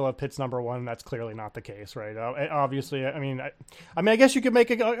because I still have Pitts number 1, and that's clearly not the case, right? Obviously, I guess you could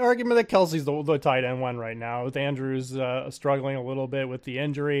make an argument that Kelsey's the tight end 1 right now, with Andrews struggling a little bit with the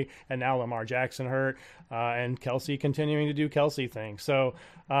injury, and now Lamar Jackson hurt, and Kelce continuing to do Kelce things. So,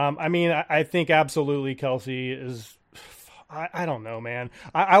 I think absolutely Kelce is. I don't know, man.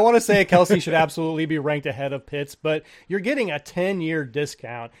 I want to say Kelce should absolutely be ranked ahead of Pitts, but you're getting a 10-year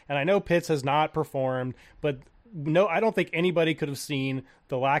discount, and I know Pitts has not performed, but no, I don't think anybody could have seen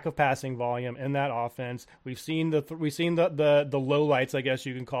the lack of passing volume in that offense. We've seen the lowlights, I guess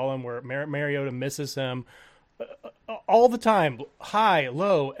you can call them, where Mariota misses him all the time, high,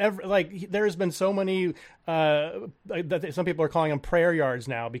 low. There's been so many that some people are calling them prayer yards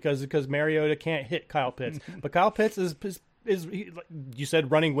now because Mariota can't hit Kyle Pitts, but Kyle Pitts is you said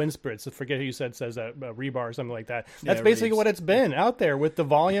running wind sprints. I forget who you said says that, rebar or something like that. That's basically what it's been out there with the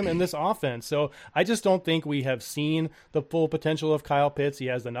volume in this offense. So I just don't think we have seen the full potential of Kyle Pitts. He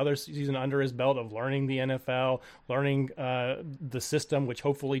has another season under his belt of learning the NFL, learning the system, which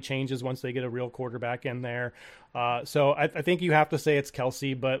hopefully changes once they get a real quarterback in there. So I think you have to say it's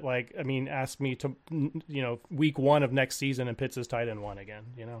Kelce, but ask me to, week 1 of next season and Pitts is tight end 1 again,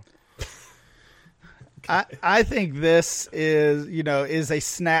 I think this is a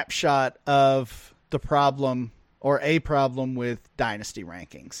snapshot of the problem or a problem with dynasty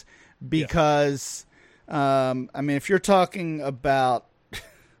rankings because, if you're talking about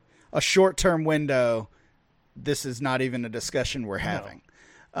a short-term window, this is not even a discussion we're having.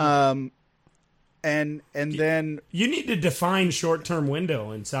 And then you need to define short-term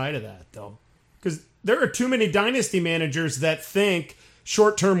window inside of that, though, because there are too many dynasty managers that think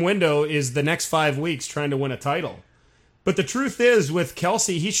short-term window is the next 5 weeks trying to win a title. But the truth is, with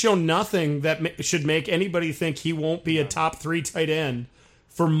Kelce, he's shown nothing that should make anybody think he won't be a top 3 tight end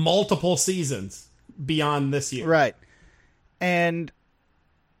for multiple seasons beyond this year. Right. And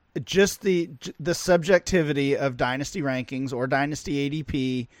just the subjectivity of dynasty rankings or dynasty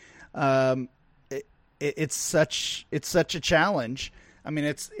ADP, it's such a challenge. I mean,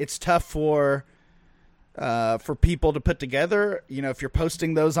 it's tough for people to put together. You know, if you're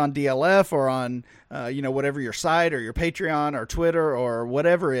posting those on DLF or on whatever your site or your Patreon or Twitter or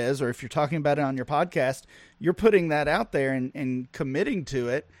whatever is, or if you're talking about it on your podcast, you're putting that out there and committing to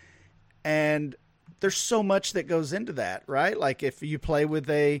it. And there's so much that goes into that, right? Like if you play with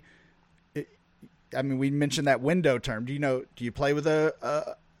we mentioned that window term. Do you play with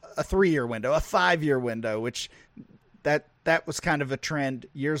a 3-year window, a 5-year window, which that was kind of a trend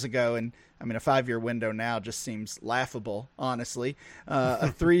years ago. And I mean, a 5-year window now just seems laughable, honestly. A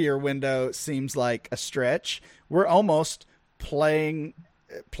 3-year window seems like a stretch. We're almost playing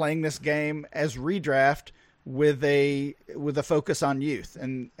this game as redraft with a focus on youth.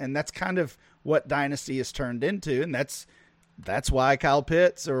 And that's kind of what Dynasty has turned into. And that's why Kyle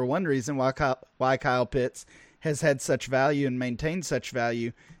Pitts, or one reason why Kyle Pitts has had such value and maintained such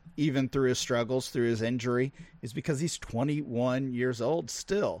value even through his struggles, through his injury, is because he's 21 years old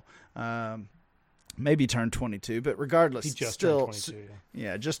still. Maybe turned 22, but regardless, he just still turned 22.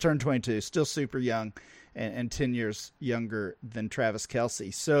 Yeah, just turned 22, still super young, and 10 years younger than Travis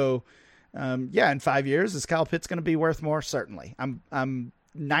Kelce. So, in 5 years, is Kyle Pitts going to be worth more? Certainly. I'm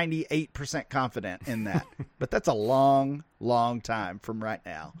 98% confident in that, but that's a long, long time from right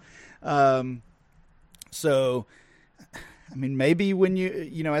now. So, I mean, maybe when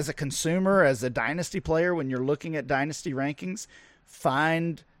you as a consumer, as a dynasty player, when you're looking at dynasty rankings,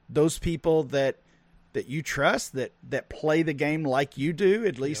 find those people that you trust, that play the game like you do,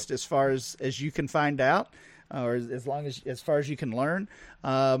 at least as far as you can find out, or as far as you can learn,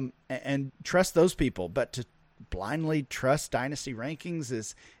 and trust those people. But to blindly trust dynasty rankings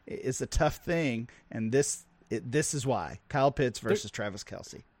is a tough thing, and this is why Kyle Pitts versus Travis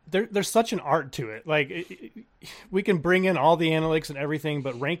Kelce. There's such an art to it. Like we can bring in all the analytics and everything,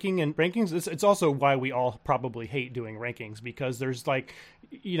 but rankings, it's also why we all probably hate doing rankings, because there's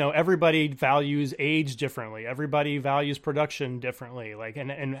everybody values age differently. Everybody values production differently. Like,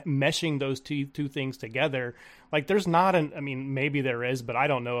 and meshing those two things together, like there's not maybe there is, but I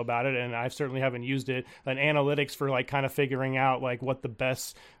don't know about it. And I certainly haven't used it, an analytics for like kind of figuring out like what the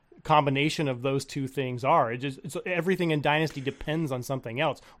best combination of those two things are. It's everything in Dynasty depends on something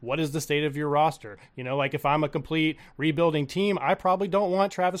else. What is the state of your roster? Like if I'm a complete rebuilding team, I probably don't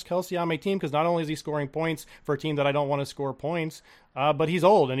want Travis Kelce on my team, because not only is he scoring points for a team that I don't want to score points, but he's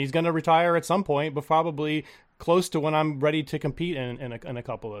old and he's going to retire at some point, but probably close to when I'm ready to compete in a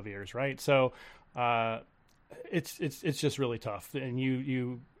couple of years, right? So it's just really tough. And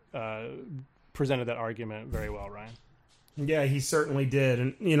you presented that argument very well, Ryan. Yeah, he certainly did.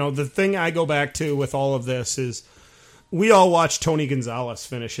 And, the thing I go back to with all of this is we all watched Tony Gonzalez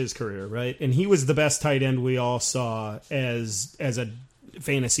finish his career, right? And he was the best tight end we all saw as a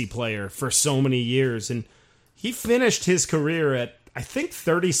fantasy player for so many years. And he finished his career at, I think,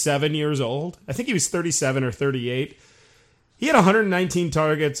 37 years old. I think he was 37 or 38. He had 119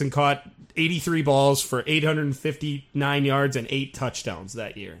 targets and caught 83 balls for 859 yards and 8 touchdowns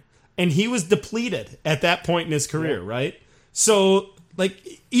that year. And he was depleted at that point in his career, right? So,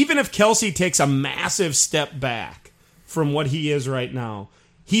 even if Kelce takes a massive step back from what he is right now,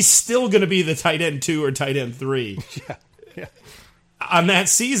 he's still going to be the tight end 2 or tight end 3 on that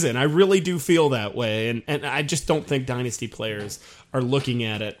season. I really do feel that way. And I just don't think dynasty players are looking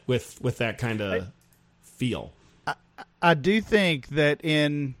at it with that kind of feel. I do think that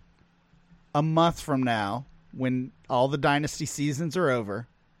in a month from now, when all the dynasty seasons are over,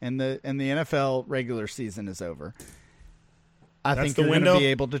 and the NFL regular season is over, I think you're going to be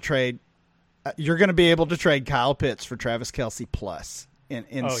able to trade. You're going to be able to trade Kyle Pitts for Travis Kelce plus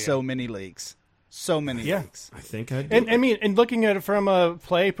in so many leagues. So many leagues. I think I do. And I mean, and looking at it from a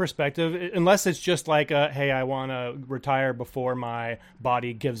play perspective, unless it's just like hey, I want to retire before my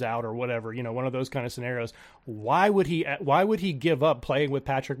body gives out or whatever, one of those kind of scenarios. Why would he give up playing with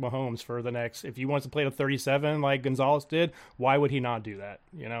Patrick Mahomes for the next? If he wants to play to 37 like Gonzalez did, why would he not do that?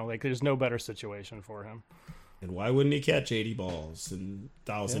 There's no better situation for him. And why wouldn't he catch 80 balls and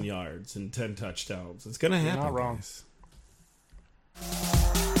 1,000 yards and 10 touchdowns? It's going to happen. You're not wrong. Guys.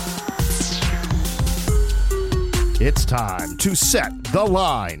 It's time to set the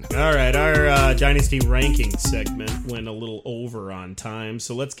line. All right, our Dynasty ranking segment went a little over on time,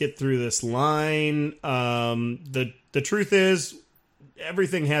 so let's get through this line. The truth is,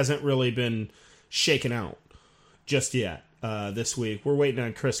 everything hasn't really been shaken out just yet this week. We're waiting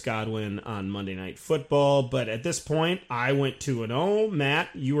on Chris Godwin on Monday Night Football, but at this point, I went 2-0. Matt,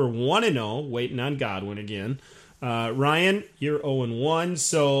 you were 1-0, waiting on Godwin again. Ryan, you're 0-1.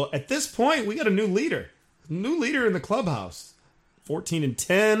 So at this point, we got a new leader. New leader in the clubhouse.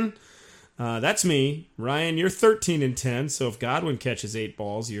 14-10. That's me. Ryan, you're 13-10. So if Godwin catches 8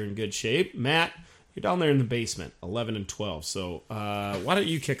 balls, you're in good shape. Matt, you're down there in the basement, 11-12. So why don't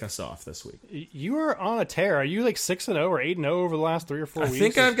you kick us off this week? You are on a tear. Are you like 6-0 or 8-0 over the last 3 or 4 weeks? I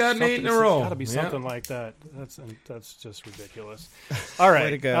think I've gotten 8 in a row. It's got to be something like that. That's just ridiculous. All right.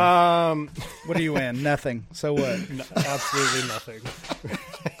 Way to go. What do you win? Nothing. So what? No, absolutely nothing.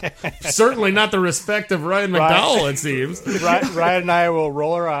 Certainly not the respect of Ryan McDowell, it seems. Ryan and I will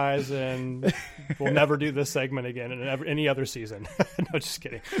roll our eyes and we'll never do this segment again in any other season. No, just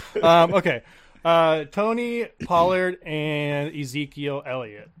kidding. Okay. Tony Pollard and Ezekiel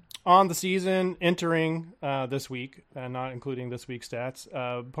Elliott on the season entering this week, not including this week's stats.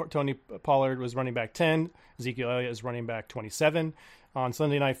 Tony Pollard was running back 10. Ezekiel Elliott is running back 27. On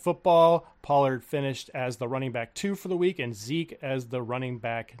Sunday Night Football, Pollard finished as the running back 2 for the week and Zeke as the running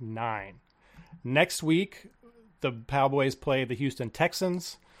back 9. Next week, the Cowboys play the Houston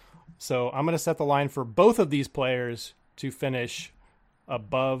Texans. So I'm going to set the line for both of these players to finish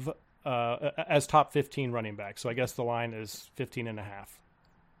above as top 15 running backs. So I guess the line is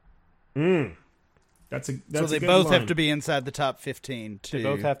 15.5. That's so a they good both line. have to be inside the top 15 too. They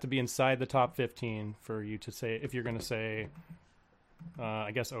both have to be inside the top 15 for you to say, if you're going to say, I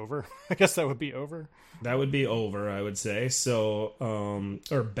guess over. I guess that would be over. That would be over, I would say. So,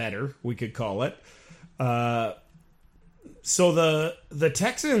 or better, we could call it. So the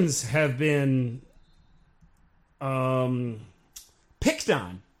Texans have been picked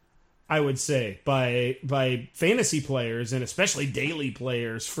on, I would say, by fantasy players and especially daily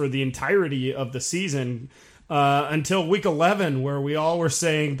players for the entirety of the season until week 11, where we all were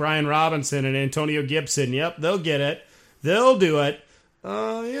saying Brian Robinson and Antonio Gibson, yep, they'll get it. They'll do it.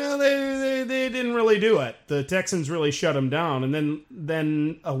 They didn't really do it. The Texans really shut them down. And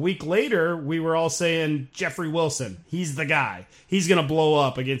then a week later, we were all saying Jeffrey Wilson, he's the guy. He's going to blow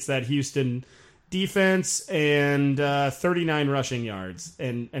up against that Houston defense and 39 rushing yards,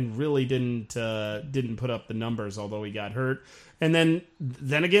 and really didn't put up the numbers, although he got hurt. And then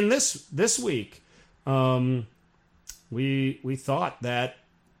again this week, we thought that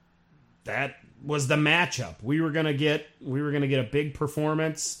was the matchup. We were gonna get a big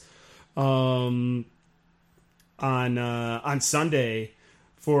performance on Sunday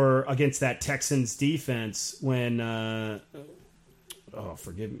against that Texans defense when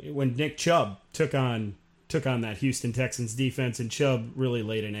when Nick Chubb took on that Houston Texans defense, and Chubb really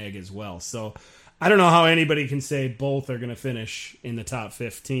laid an egg as well. So I don't know how anybody can say both are going to finish in the top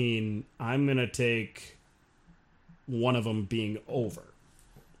 15. I'm going to take one of them being over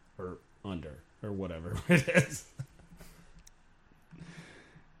or under or whatever it is.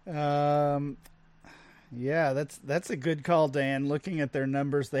 Yeah, that's a good call, Dan. Looking at their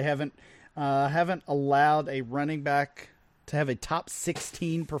numbers, they haven't allowed a running back to have a top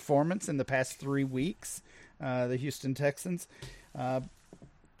 16 performance in the past 3 weeks. The Houston Texans. I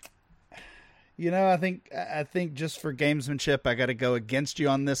think just for gamesmanship, I got to go against you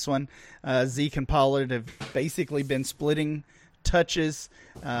on this one. Zeke and Pollard have basically been splitting touches,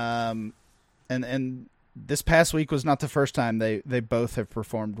 and this past week was not the first time they both have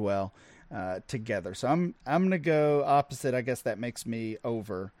performed well together. So I'm going to go opposite. I guess that makes me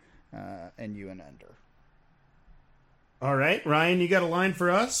over, and you an under. All right, Ryan, you got a line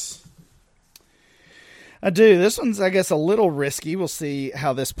for us? I do. This one's, I guess, a little risky. We'll see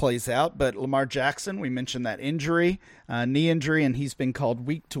how this plays out. But Lamar Jackson, we mentioned that injury, knee injury, and he's been called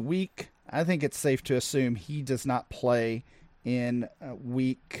week to week. I think it's safe to assume he does not play in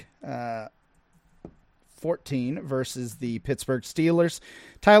week 14 versus the Pittsburgh Steelers.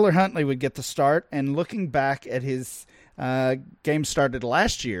 Tyler Huntley would get the start. And looking back at his game started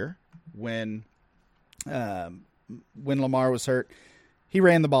last year when Lamar was hurt, he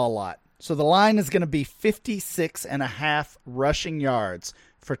ran the ball a lot. So the line is going to be 56.5 rushing yards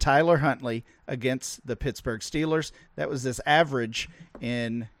for Tyler Huntley against the Pittsburgh Steelers. That was his average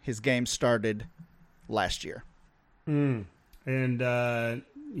in his game started last year. And,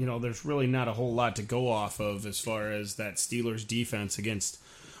 there's really not a whole lot to go off of as far as that Steelers defense against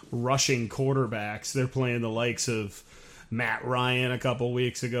rushing quarterbacks. They're playing the likes of Matt Ryan a couple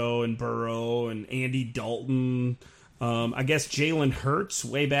weeks ago, and Burrow, and Andy Dalton. I guess Jalen Hurts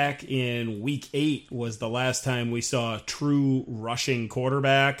way back in week 8 was the last time we saw a true rushing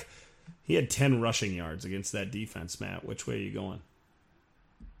quarterback. He had 10 rushing yards against that defense, Matt. Which way are you going?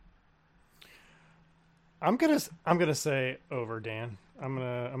 I'm gonna say over, Dan. I'm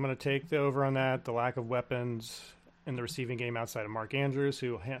gonna take the over on that. The lack of weapons in the receiving game outside of Mark Andrews,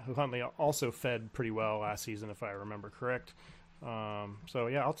 who Huntley also fed pretty well last season, if I remember correct. So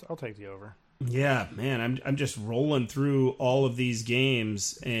yeah, I'll take the over. Yeah, man, I'm just rolling through all of these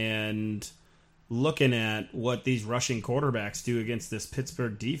games and looking at what these rushing quarterbacks do against this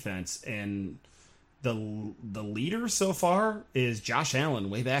Pittsburgh defense, and the leader so far is Josh Allen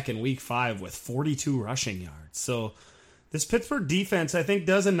way back in week 5 with 42 rushing yards. So this Pittsburgh defense, I think,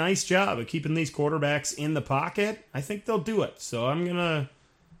 does a nice job of keeping these quarterbacks in the pocket. I think they'll do it. So I'm gonna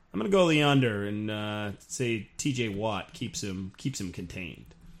go the under and say T.J. Watt keeps him contained.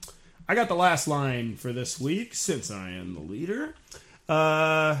 I got the last line for this week since I am the leader.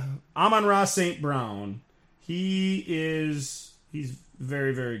 Amon-Ra St. Brown. He's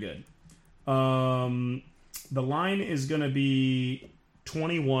very, very good. The line is going to be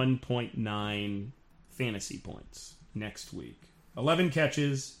 21.9 fantasy points next week. 11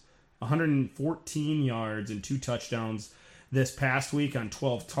 catches, 114 yards, and 2 touchdowns this past week on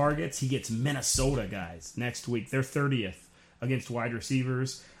 12 targets. He gets Minnesota, guys, next week. They're 30th against wide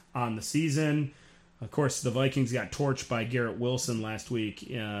receivers on the season. Of course, the Vikings got torched by Garrett Wilson last week.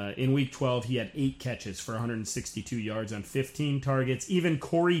 In Week 12, he had 8 catches for 162 yards on 15 targets. Even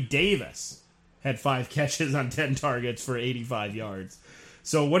Corey Davis had 5 catches on 10 targets for 85 yards.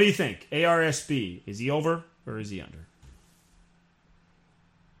 So what do you think? ARSB, is he over or is he under?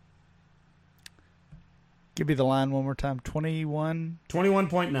 Give me the line one more time. 21?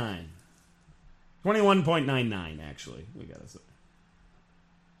 21.9. 21.99, actually. We got to say.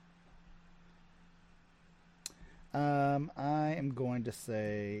 I am going to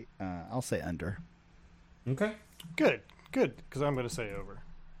say, I'll say under. Okay. Good, because I'm going to say over.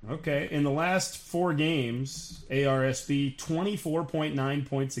 Okay. In the last 4 games, ARSB 24.9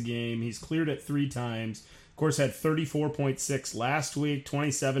 points a game. He's cleared it 3 times. Of course, had 34.6 last week,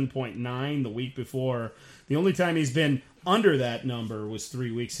 27.9 the week before. The only time he's been under that number was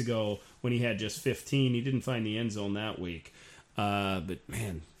 3 weeks ago when he had just 15. He didn't find the end zone that week. But,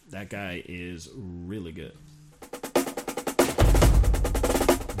 man, that guy is really good.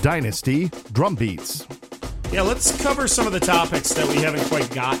 Dynasty Drumbeats. Yeah, let's cover some of the topics that we haven't quite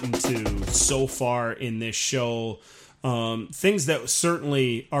gotten to so far in this show. Things that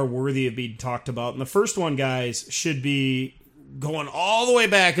certainly are worthy of being talked about. And the first one, guys, should be going all the way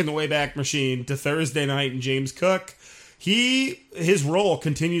back in the Wayback Machine to Thursday night and James Cook. His role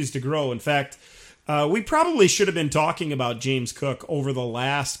continues to grow. In fact, we probably should have been talking about James Cook over the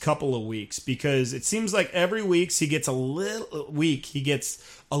last couple of weeks, because it seems like every week he gets a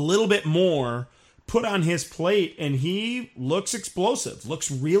little bit more put on his plate, and he looks explosive,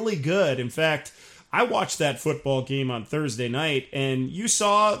 looks really good. In fact, I watched that football game on Thursday night, and you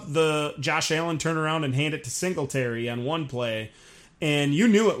saw the Josh Allen turn around and hand it to Singletary on one play, and you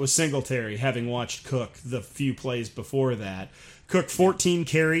knew it was Singletary, having watched Cook the few plays before that. Cook 14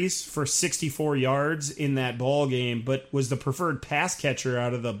 carries for 64 yards in that ball game, but was the preferred pass catcher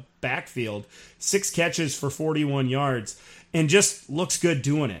out of the backfield. 6 catches for 41 yards, and just looks good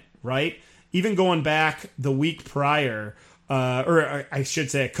doing it, right? Even going back the week prior, or I should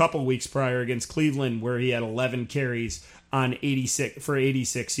say a couple weeks prior against Cleveland, where he had 11 carries on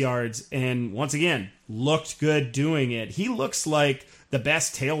 86 yards, and once again, looked good doing it. He looks like the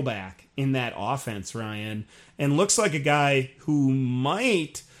best tailback in that offense, Ryan, and looks like a guy who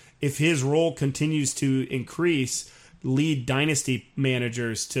might, if his role continues to increase, lead dynasty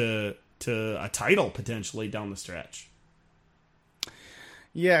managers to a title potentially down the stretch.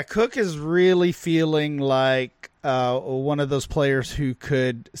 Yeah, Cook is really feeling like one of those players who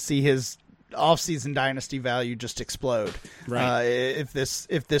could see his offseason dynasty value just explode. Right. If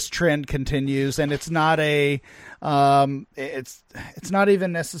this trend continues, and it's not it's not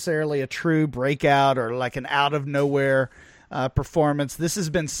even necessarily a true breakout or like an out of nowhere performance. This has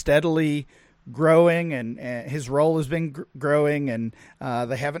been steadily growing, and his role has been growing, and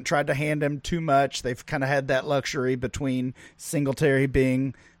they haven't tried to hand him too much. They've kind of had that luxury between Singletary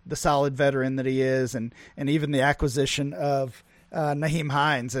being the solid veteran that he is, and even the acquisition of Nyheim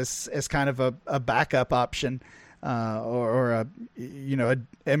Hines as kind of a backup option or a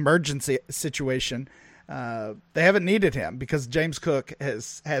emergency situation. They haven't needed him because James Cook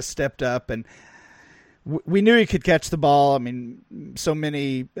has stepped up, and we knew he could catch the ball. I mean, so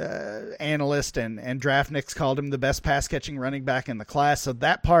many analysts and draftniks called him the best pass-catching running back in the class, so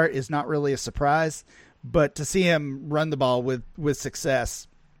that part is not really a surprise. But to see him run the ball with success,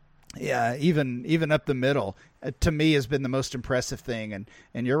 yeah, even up the middle, to me has been the most impressive thing.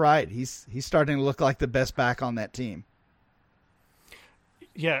 And you're right, he's starting to look like the best back on that team.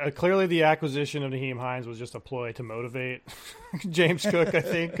 Yeah, clearly the acquisition of Nyheim Hines was just a ploy to motivate James Cook, I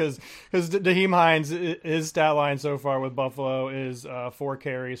think, because Nyheim Hines, his stat line so far with Buffalo is 4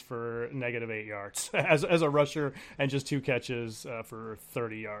 carries for -8 yards as a rusher and just 2 catches for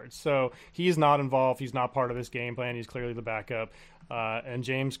 30 yards. So he's not involved. He's not part of this game plan. He's clearly the backup. And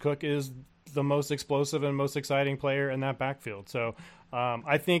James Cook is the most explosive and most exciting player in that backfield. So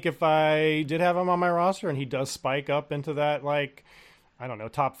I think if I did have him on my roster and he does spike up into that, like, I don't know,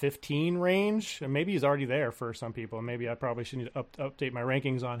 top 15 range, and maybe he's already there for some people. Maybe I probably should need to update my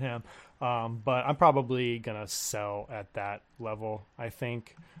rankings on him. But I'm probably going to sell at that level, I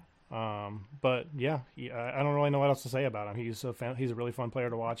think. But yeah, I don't really know what else to say about him. He's a really fun player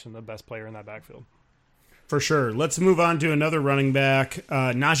to watch and the best player in that backfield. For sure. Let's move on to another running back,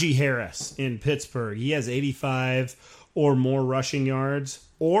 Najee Harris in Pittsburgh. He has 85 or more rushing yards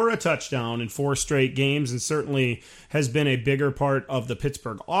or a touchdown in 4 straight games, and certainly has been a bigger part of the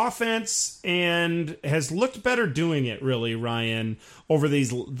Pittsburgh offense and has looked better doing it, really, Ryan, over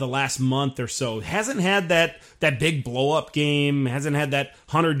the last month or so. Hasn't had that big blow-up game, hasn't had that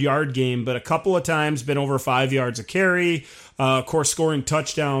 100-yard game, but a couple of times been over 5 yards a carry. Of course, scoring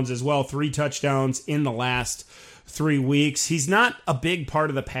touchdowns as well, 3 touchdowns in the last 3 weeks. He's not a big part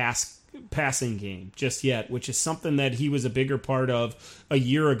of the passing game just yet, which is something that he was a bigger part of a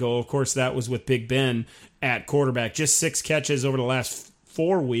year ago. Of course, that was with Big Ben at quarterback. Just 6 catches over the last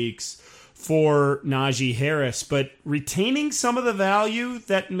 4 weeks for Najee Harris, but retaining some of the value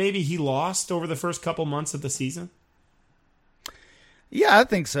that maybe he lost over the first couple months of the season. Yeah, I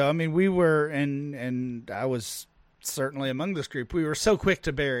think so. I mean, we were, and I was certainly among this group, we were so quick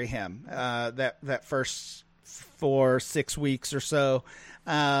to bury him that first 4-6 weeks or so.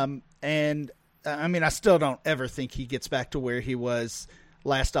 And I mean, I still don't ever think he gets back to where he was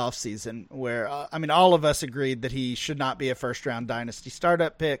last offseason, where, I mean, all of us agreed that he should not be a first-round Dynasty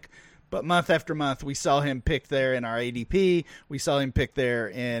startup pick, but month after month, we saw him pick there in our ADP. We saw him pick there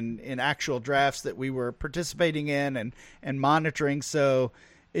in actual drafts that we were participating in and monitoring. So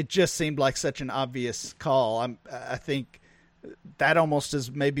it just seemed like such an obvious call. I think that almost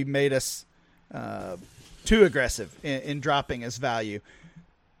has maybe made us too aggressive in dropping his value.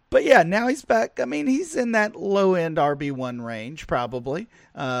 But yeah, now he's back. I mean, he's in that low-end RB1 range, probably.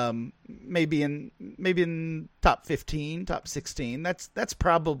 Maybe in top 15, top 16. That's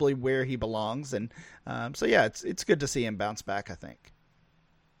probably where he belongs. And so yeah, it's good to see him bounce back, I think.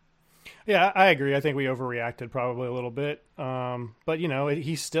 Yeah, I agree. I think we overreacted probably a little bit. But you know,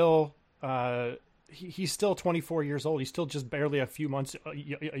 he's still 24 years old. He's still just barely a few months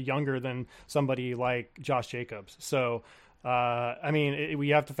younger than somebody like Josh Jacobs. So. I mean, we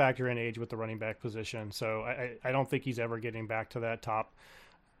have to factor in age with the running back position. So I don't think he's ever getting back to that top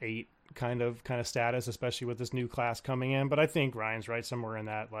 8 kind of status, especially with this new class coming in. But I think Ryan's right. Somewhere in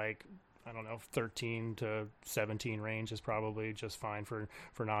that, like, I don't know, 13 to 17 range is probably just fine for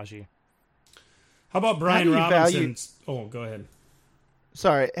Najee. How about Brian Robinson? Oh, go ahead.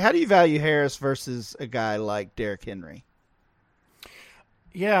 Sorry. How do you value Harris versus a guy like Derrick Henry?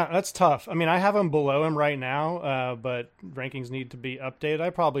 Yeah, that's tough. I mean, I have him below him right now, but rankings need to be updated. I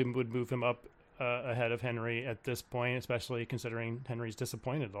probably would move him up ahead of Henry at this point, especially considering Henry's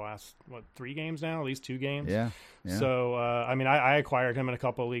disappointed the last, 3 games now, at least 2 games. Yeah. So, I mean, I acquired him in a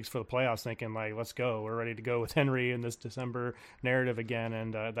couple of leagues for the playoffs thinking, like, let's go. We're ready to go with Henry in this December narrative again,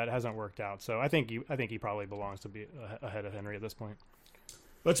 and that hasn't worked out. So I think he probably belongs to be ahead of Henry at this point.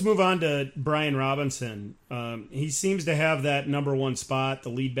 Let's move on to Brian Robinson. He seems to have that number 1 spot, the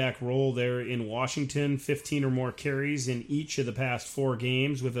lead back role there in Washington, 15 or more carries in each of the past 4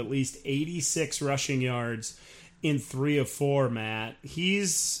 games with at least 86 rushing yards in 3 of 4, Matt.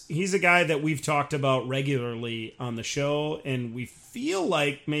 He's a guy that we've talked about regularly on the show, and we feel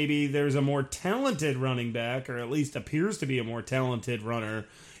like maybe there's a more talented running back, or at least appears to be a more talented runner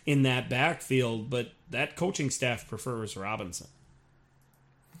in that backfield, but that coaching staff prefers Robinson.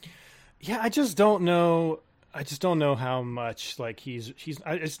 Yeah, I just don't know how much, like, he's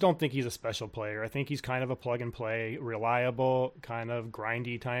I just don't think he's a special player. I think he's kind of a plug and play, reliable, kind of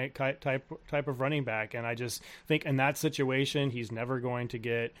grindy type of running back, and I just think in that situation he's never going to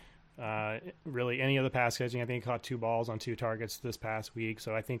get really any of the pass catching. I think he caught 2 balls on 2 targets this past week.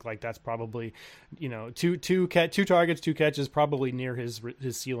 So I think like that's probably, two targets, 2 catches, probably near his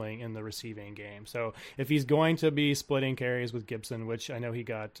ceiling in the receiving game. So if he's going to be splitting carries with Gibson, which I know he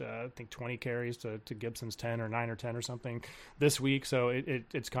got, I think 20 carries to Gibson's 10 or 9 or 10 or something this week. So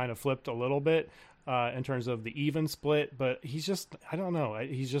it's kind of flipped a little bit in terms of the even split, but he's just, I don't know.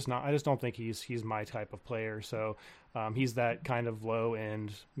 He's just not, I just don't think he's my type of player. So he's that kind of low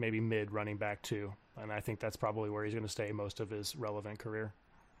end, maybe mid running back too. And I think that's probably where he's going to stay most of his relevant career.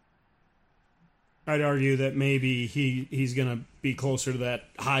 I'd argue that maybe he's going to be closer to that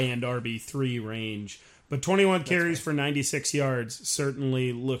high end RB3 range, but 21 carries for 96 yards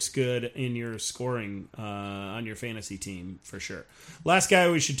certainly looks good in your scoring on your fantasy team for sure. Last guy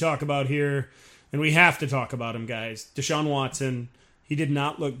we should talk about here, and we have to talk about him, guys. Deshaun Watson. He did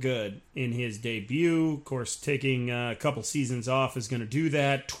not look good in his debut. Of course, taking a couple seasons off is going to do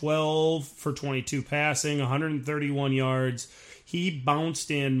that. 12 for 22 passing, 131 yards. He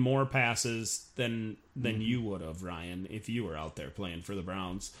bounced in more passes than you would have, Ryan, if you were out there playing for the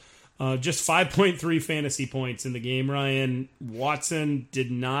Browns. Just 5.3 fantasy points in the game, Ryan. Watson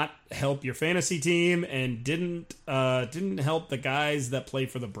did not help your fantasy team and didn't help the guys that play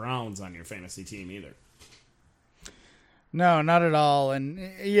for the Browns on your fantasy team either. No, not at all. And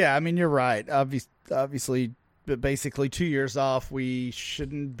yeah, I mean, you're right. Obviously, basically 2 years off. We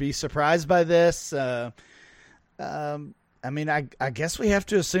shouldn't be surprised by this. I mean, I guess we have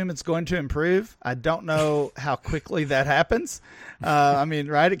to assume it's going to improve. I don't know how quickly that happens. I mean,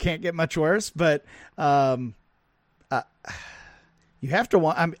 right? It can't get much worse. But you have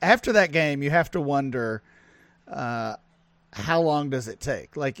to after that game, you have to wonder how long does it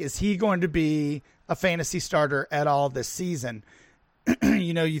take? Like, is he going to be a fantasy starter at all this season?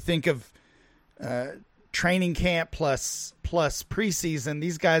 You think of training camp plus preseason.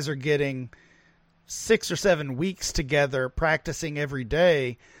 These guys are getting 6 or 7 weeks together practicing every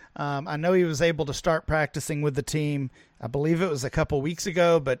day. I know he was able to start practicing with the team. I believe it was a couple weeks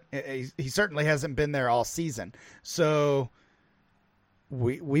ago, but he certainly hasn't been there all season. So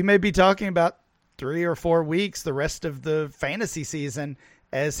we may be talking about 3 or 4 weeks, the rest of the fantasy season,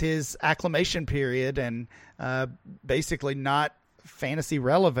 as his acclimation period, and basically not fantasy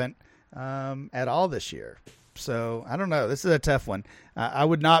relevant at all this year. So I don't know. This is a tough one. I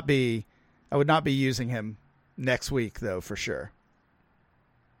would not be using him next week, though, for sure.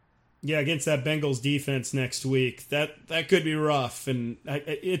 Yeah, against that Bengals defense next week, that could be rough, and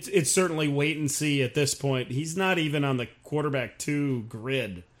it's certainly wait and see at this point. He's not even on the quarterback 2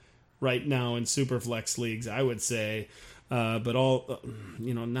 grid right now in Superflex leagues, I would say. But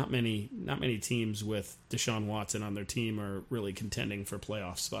not many teams with Deshaun Watson on their team are really contending for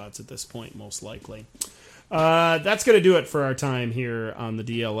playoff spots at this point, most likely. That's going to do it for our time here on the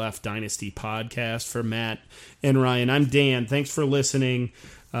DLF Dynasty podcast. For Matt and Ryan, I'm Dan. Thanks for listening.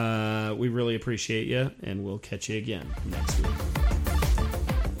 We really appreciate you, and we'll catch you again next week.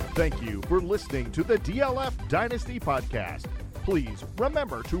 Thank you for listening to the DLF Dynasty podcast. Please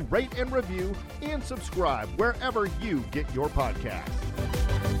remember to rate and review and subscribe wherever you get your podcasts.